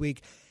grabs this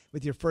week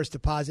with your first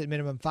deposit.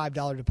 Minimum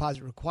 $5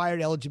 deposit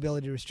required.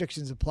 Eligibility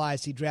restrictions apply.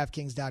 See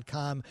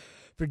DraftKings.com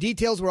for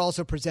details. We're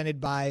also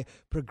presented by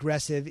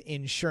Progressive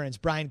Insurance.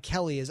 Brian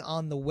Kelly is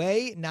on the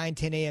way,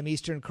 9:10 a.m.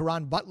 Eastern.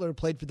 Caron Butler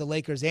played for the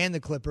Lakers and the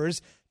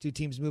Clippers. Two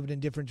teams moving in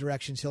different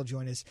directions. He'll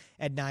join us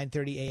at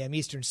 9:30 a.m.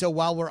 Eastern. So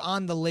while we're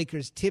on the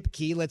Lakers tip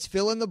key, let's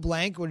fill in the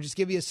blank. We'll just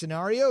give you a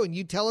scenario, and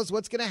you tell us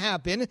what's going to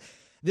happen.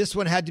 This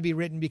one had to be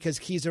written because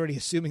Key's already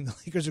assuming the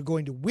Lakers are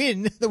going to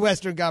win the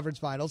Western Conference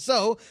Finals.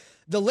 So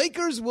the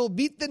Lakers will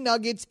beat the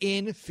Nuggets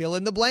in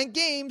fill-in-the-blank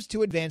games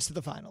to advance to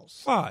the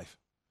finals. 5.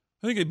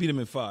 I think they beat them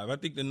in 5. I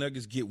think the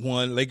Nuggets get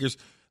 1. Lakers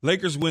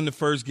win the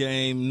first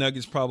game.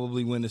 Nuggets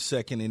probably win the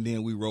second, and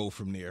then we roll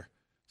from there.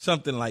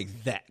 Something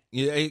like that.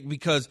 Yeah,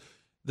 because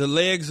the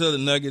legs of the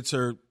Nuggets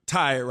are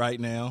tired right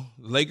now.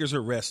 The Lakers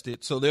are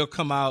rested, so they'll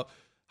come out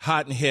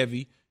hot and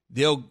heavy.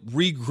 They'll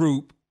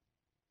regroup.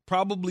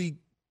 Probably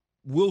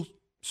will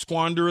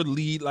squander a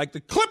lead like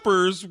the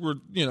Clippers were,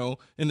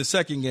 in the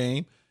second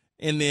game.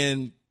 And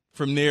then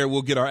from there,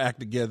 we'll get our act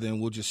together and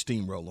we'll just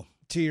steamroll them.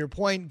 To your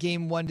point,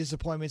 Game 1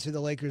 disappointments for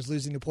the Lakers,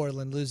 losing to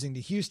Portland, losing to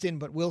Houston,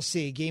 but we'll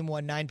see. Game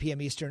 1, 9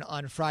 p.m. Eastern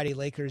on Friday,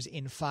 Lakers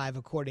in 5,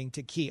 according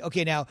to Key.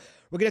 Okay, now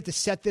we're going to have to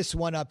set this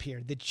one up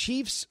here. The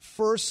Chiefs'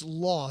 first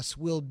loss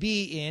will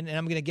be in, and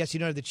I'm going to guess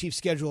you don't have the Chiefs'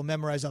 schedule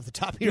memorized off the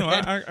top of your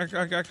head.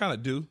 I kind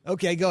of do.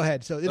 Okay, go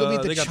ahead. So it'll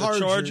be the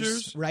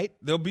Chargers, right?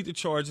 They'll beat the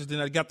Chargers. Then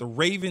I got the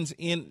Ravens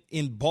in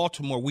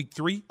Baltimore week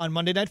 3. On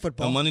Monday Night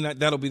Football. On Monday night,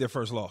 that'll be their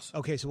first loss.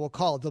 Okay, so we'll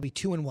call it. They'll be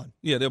 2-1.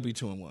 Yeah, they'll be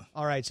 2-1.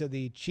 All right, so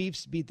the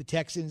Chiefs beat the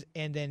Texans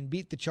and then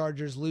beat the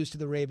Chargers, lose to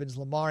the Ravens.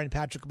 Lamar and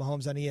Patrick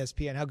Mahomes on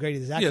ESPN. How great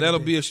is that? Yeah, it'll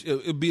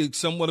be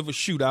somewhat of a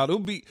shootout. It'll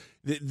be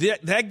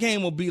that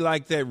game will be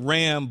like that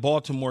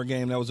Baltimore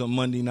game that was on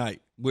Monday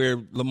night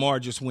where Lamar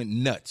just went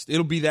nuts.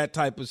 It'll be that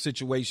type of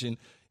situation.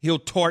 He'll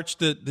torch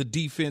the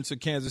defense of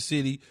Kansas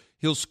City.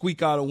 He'll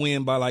squeak out a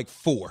win by like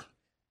 4.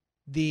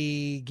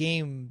 The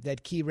game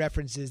that Key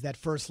references, that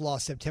first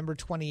loss, September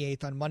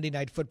 28th on Monday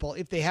Night Football.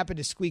 If they happen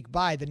to squeak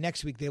by, the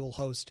next week they will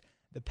host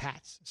the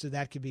Pats. So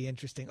that could be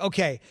interesting.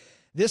 Okay,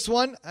 this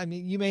one, I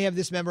mean, you may have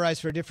this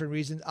memorized for a different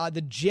reason.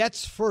 The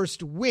Jets'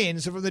 first win.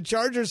 So from the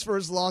Chargers'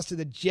 first loss to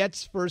the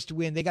Jets' first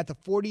win, they got the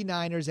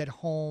 49ers at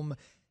home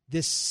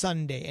this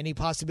Sunday. Any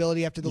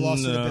possibility after the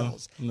loss to the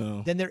Bills?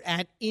 No. Then they're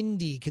at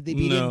Indy. Could they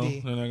beat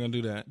Indy? No, they're not going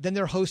to do that. Then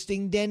they're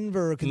hosting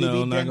Denver. Could they beat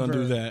Denver? No, not going to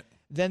do that.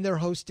 Then they're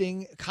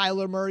hosting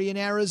Kyler Murray in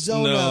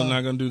Arizona. No,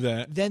 not going to do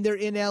that. Then they're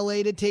in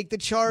L.A. to take the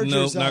Chargers.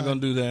 Nope, not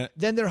going to do that.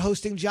 Then they're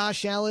hosting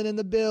Josh Allen and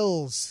the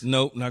Bills.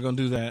 Nope, not going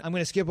to do that. I'm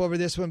going to skip over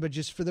this one, but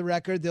just for the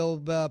record, they'll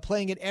be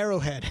playing at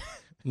Arrowhead.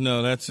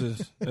 No, that's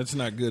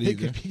not good either. They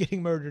could be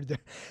getting murdered there.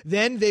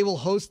 Then they will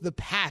host the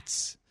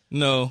Pats.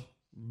 No,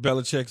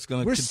 Belichick's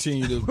going to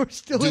continue to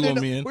do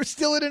them in. We're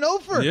still at an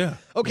over. Yeah.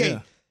 Okay,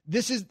 yeah.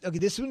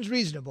 This one's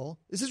reasonable.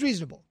 This is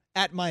reasonable.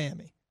 At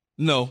Miami.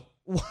 No.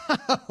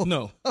 Wow.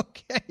 No.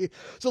 Okay.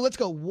 So let's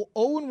go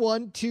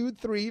 0-1, 2,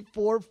 3,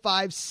 4,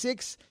 5,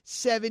 6,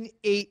 7,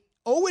 8.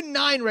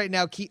 0-9 right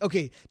now.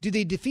 Okay. Do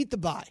they defeat the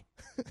bye?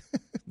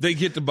 They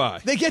get the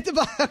bye. They get the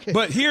bye. Okay.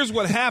 But here's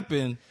what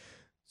happened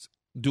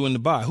during the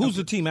bye. Who's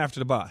the team after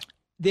the bye?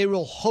 They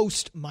will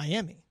host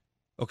Miami.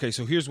 Okay,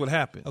 so here's what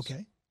happens.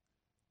 Okay.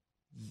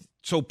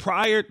 So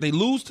they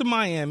lose to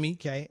Miami.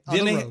 Okay.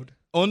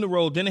 On the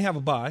road, then they have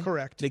a bye.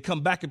 Correct. They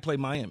come back and play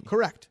Miami.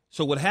 Correct.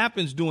 So what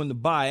happens during the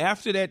bye,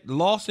 after that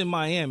loss in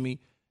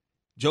Miami,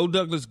 Joe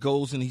Douglas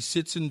goes and he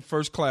sits in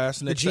first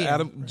class next to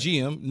Adam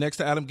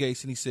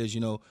Gase, and he says,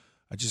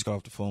 I just got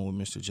off the phone with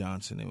Mr.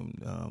 Johnson,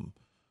 and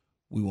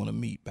we want to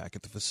meet back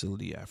at the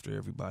facility after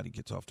everybody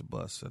gets off the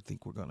bus. I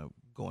think we're going to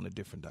go in a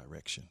different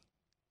direction.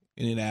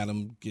 And then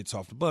Adam gets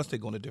off the bus. They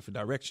go in a different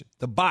direction.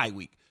 The bye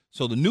week.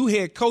 So the new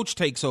head coach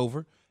takes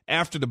over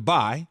after the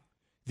bye.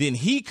 Then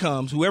he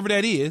comes, whoever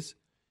that is,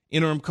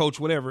 interim coach,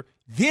 whatever.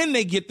 Then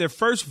they get their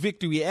first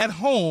victory at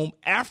home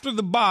after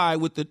the bye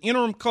with the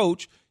interim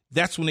coach.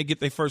 That's when they get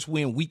their first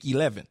win, week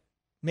 11.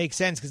 Makes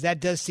sense, because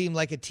that does seem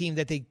like a team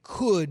that they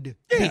could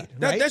beat,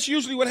 right? That's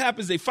usually what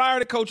happens. They fire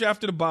the coach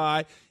after the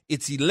bye.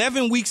 It's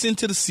 11 weeks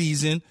into the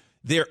season.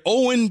 They're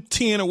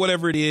 0-10 or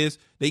whatever it is.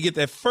 They get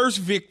that first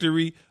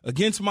victory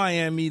against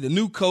Miami. The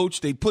new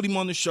coach, they put him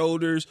on the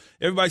shoulders.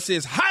 Everybody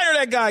says, hire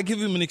that guy,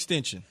 give him an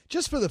extension.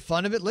 Just for the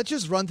fun of it, let's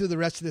just run through the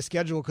rest of the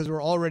schedule because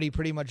we're already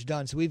pretty much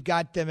done. So we've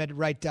got them at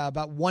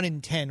about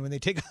 1-10 when they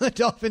take on the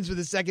Dolphins for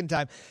the second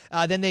time.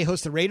 Then they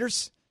host the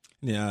Raiders.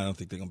 Yeah, I don't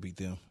think they're going to beat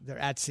them. They're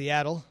at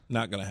Seattle.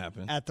 Not going to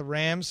happen. At the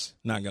Rams.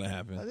 Not going to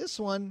happen. This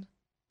one,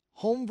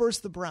 Home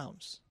versus the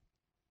Browns.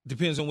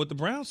 Depends on what the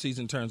Browns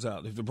season turns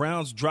out. If the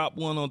Browns drop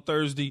one on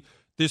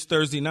this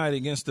Thursday night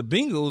against the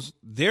Bengals,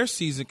 their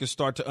season could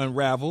start to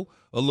unravel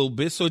a little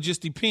bit. So it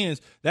just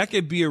depends. That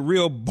could be a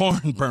real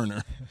barn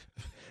burner.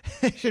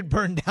 It should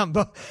burn down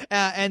both.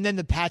 And then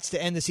the Pats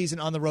to end the season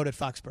on the road at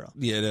Foxborough.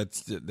 Yeah,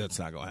 that's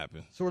not going to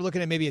happen. So we're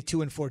looking at maybe a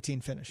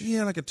 2-14 finish.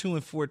 Yeah, like a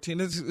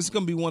 2-14. It's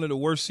going to be one of the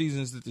worst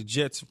seasons that the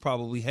Jets have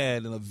probably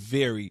had in a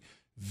very,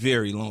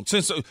 very long.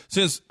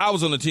 Since I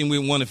was on the team, we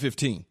went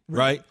 1-15,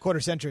 right? Quarter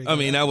century ago. I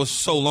mean, that was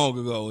so long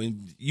ago.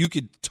 And you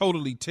could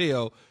totally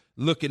tell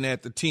looking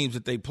at the teams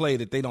that they play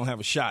that they don't have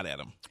a shot at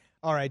them.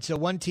 All right, so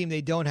one team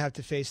they don't have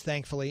to face,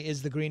 thankfully,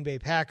 is the Green Bay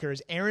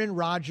Packers. Aaron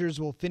Rodgers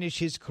will finish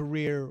his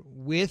career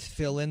with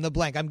fill in the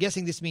blank. I'm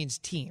guessing this means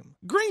team.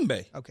 Green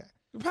Bay. Okay.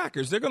 The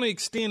Packers. They're going to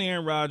extend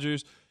Aaron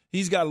Rodgers.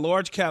 He's got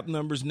large cap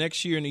numbers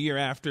next year and the year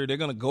after. They're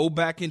going to go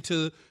back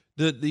into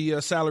the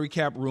salary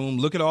cap room,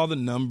 look at all the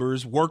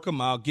numbers, work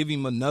them out, give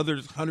him another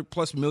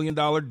 $100+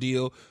 million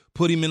deal,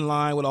 put him in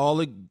line with all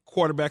the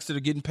quarterbacks that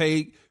are getting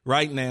paid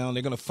right now.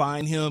 They're going to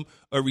find him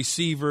a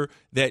receiver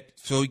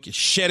so he can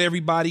shut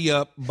everybody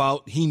up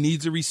about he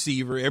needs a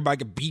receiver. Everybody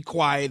can be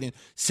quiet and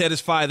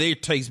satisfy their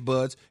taste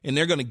buds, and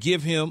they're going to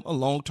give him a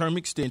long-term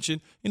extension,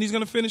 and he's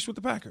going to finish with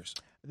the Packers.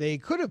 They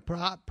could have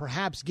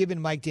perhaps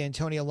given Mike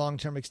D'Antoni a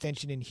long-term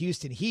extension in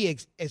Houston. He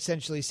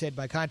essentially said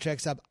by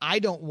contract sub, I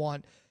don't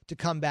want to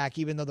come back,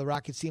 even though the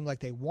Rockets seemed like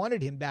they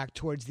wanted him back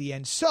towards the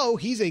end. So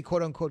he's a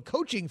quote-unquote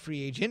coaching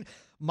free agent.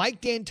 Mike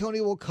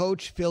D'Antoni will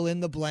coach fill in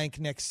the blank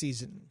next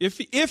season.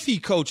 If he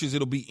coaches,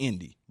 it'll be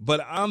Indy.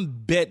 But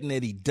I'm betting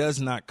that he does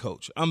not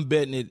coach. I'm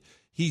betting that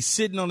he's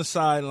sitting on the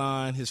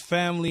sideline. His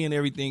family and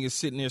everything is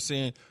sitting there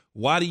saying,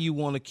 why do you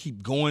want to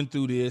keep going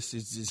through this?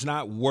 It's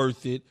not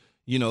worth it.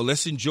 You know,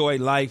 let's enjoy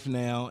life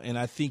now. And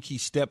I think he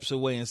steps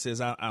away and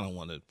says, I don't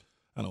want to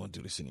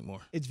do this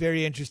anymore. It's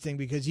very interesting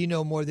because you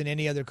know more than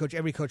any other coach.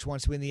 Every coach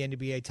wants to win the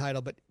NBA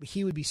title, but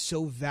he would be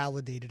so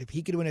validated if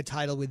he could win a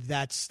title with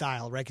that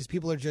style, right? Because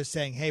people are just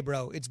saying, hey,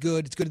 bro, it's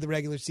good. It's good in the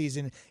regular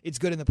season. It's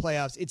good in the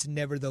playoffs. It's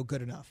never, though,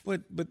 good enough.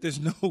 But there's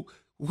no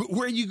 –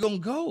 where are you going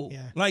to go?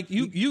 Yeah. Like,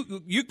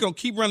 you're going to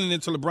keep running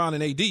into LeBron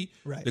and AD.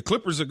 Right. The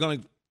Clippers are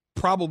going to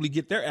probably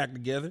get their act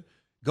together.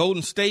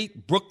 Golden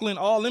State, Brooklyn,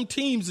 all them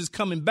teams is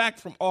coming back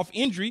from off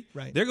injury.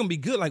 Right. They're going to be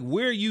good. Like,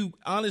 where are you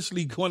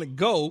honestly going to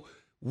go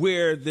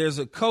where there's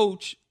a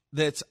coach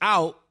that's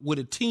out with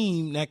a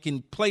team that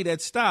can play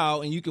that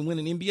style and you can win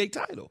an NBA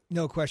title?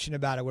 No question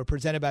about it. We're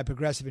presented by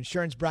Progressive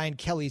Insurance. Brian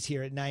Kelly's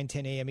here at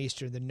 9:10 a.m.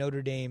 Eastern, the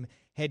Notre Dame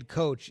head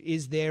coach.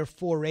 Is their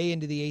foray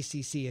into the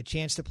ACC a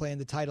chance to play in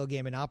the title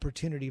game, an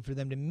opportunity for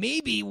them to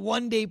maybe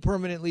one day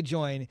permanently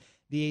join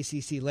the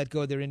ACC, let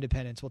go of their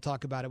independence? We'll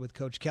talk about it with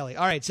Coach Kelly.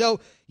 All right,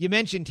 so you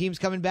mentioned teams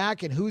coming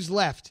back and who's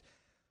left.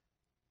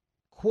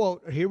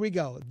 Quote, here we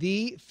go.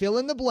 The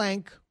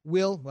fill-in-the-blank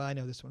will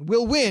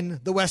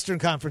win the Western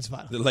Conference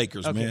Final. The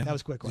Lakers, okay, man. That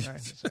was a quick one. All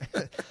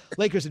right.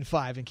 Lakers in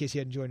 5, in case you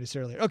hadn't joined us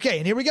earlier. Okay,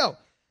 and here we go.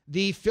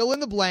 The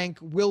fill-in-the-blank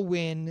will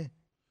win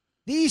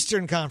the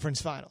Eastern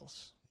Conference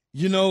Finals.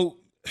 You know,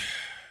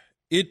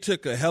 it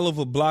took a hell of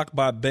a block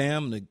by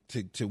Bam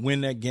to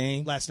win that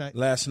game. Last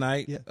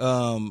night.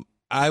 Yeah.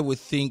 I would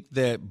think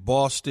that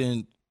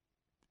Boston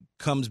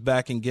comes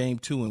back in game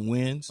 2 and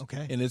wins.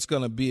 Okay. And it's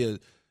going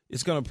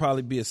to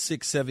probably be a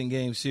 6-7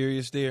 game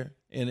series there.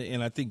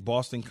 And I think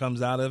Boston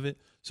comes out of it.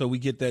 So we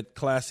get that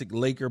classic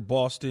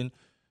Laker-Boston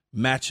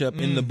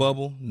matchup in the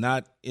bubble,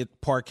 not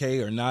at Parquet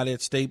or not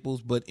at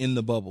Staples, but in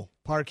the bubble.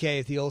 Parquet,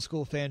 if the old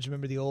school fans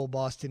remember the old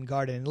Boston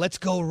Garden. And let's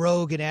go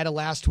rogue and add a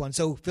last one.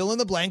 So fill in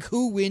the blank,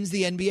 who wins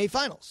the NBA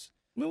Finals?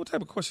 Man, what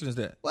type of question is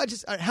that? Well,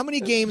 how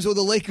many games will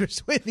the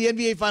Lakers win the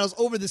NBA Finals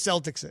over the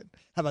Celtics in?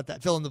 How about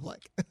that? Fill in the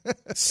blank.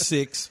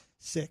 6.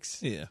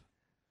 6. Yeah.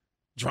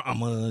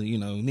 Drama,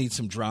 need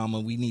some drama.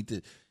 We need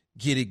to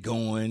get it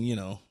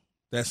going,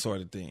 that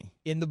sort of thing.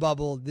 In the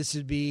bubble,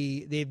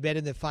 they've been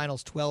in the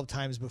finals 12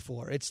 times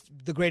before. It's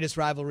the greatest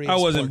rivalry in I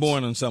wasn't sports.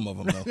 born on some of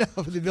them, though.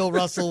 No, the Bill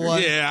Russell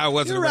one. Yeah, I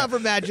wasn't. You were around for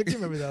Magic. You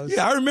remember those?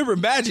 Yeah, I remember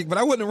Magic, but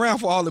I wasn't around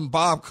for all them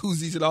Bob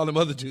Cousy's and all them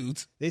other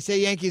dudes. They say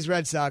Yankees,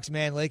 Red Sox,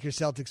 man. Lakers,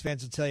 Celtics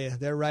fans will tell you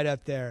they're right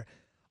up there.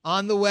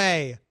 On the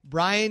way,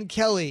 Brian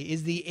Kelly,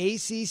 is the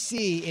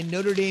ACC in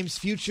Notre Dame's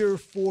future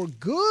for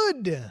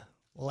good?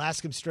 We'll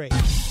ask him straight.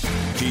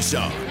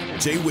 Keyshawn,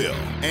 J. Will,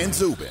 and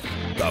Zubin,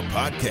 the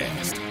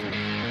podcast.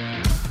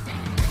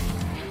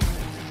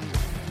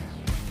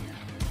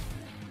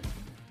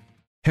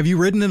 Have you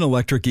ridden an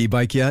electric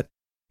e-bike yet?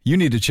 You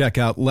need to check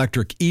out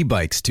Electric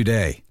E-Bikes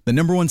today, the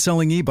 #1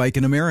 selling e-bike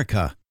in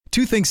America.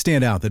 2 things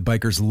stand out that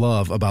bikers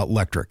love about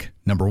Electric.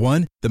 Number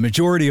 1, the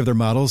majority of their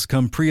models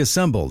come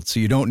pre-assembled,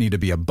 so you don't need to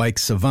be a bike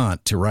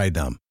savant to ride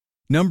them.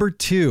 Number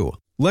 2,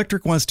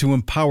 Electric wants to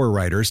empower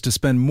riders to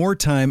spend more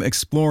time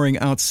exploring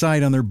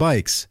outside on their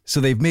bikes,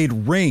 so they've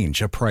made range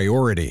a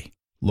priority.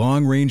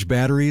 Long-range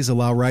batteries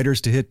allow riders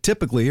to hit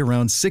typically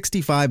around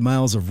 65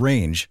 miles of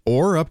range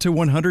or up to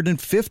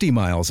 150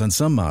 miles on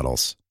some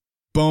models.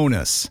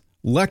 Bonus,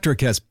 Electric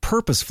has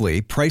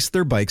purposefully priced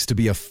their bikes to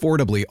be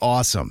affordably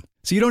awesome,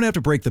 so you don't have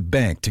to break the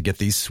bank to get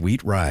these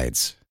sweet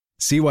rides.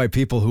 See why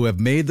people who have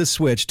made the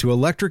switch to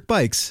electric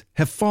bikes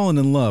have fallen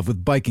in love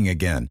with biking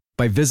again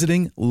by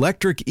visiting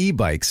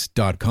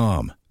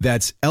lectricebikes.com.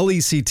 That's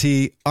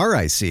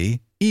LECTRIC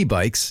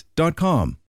ebikes.com.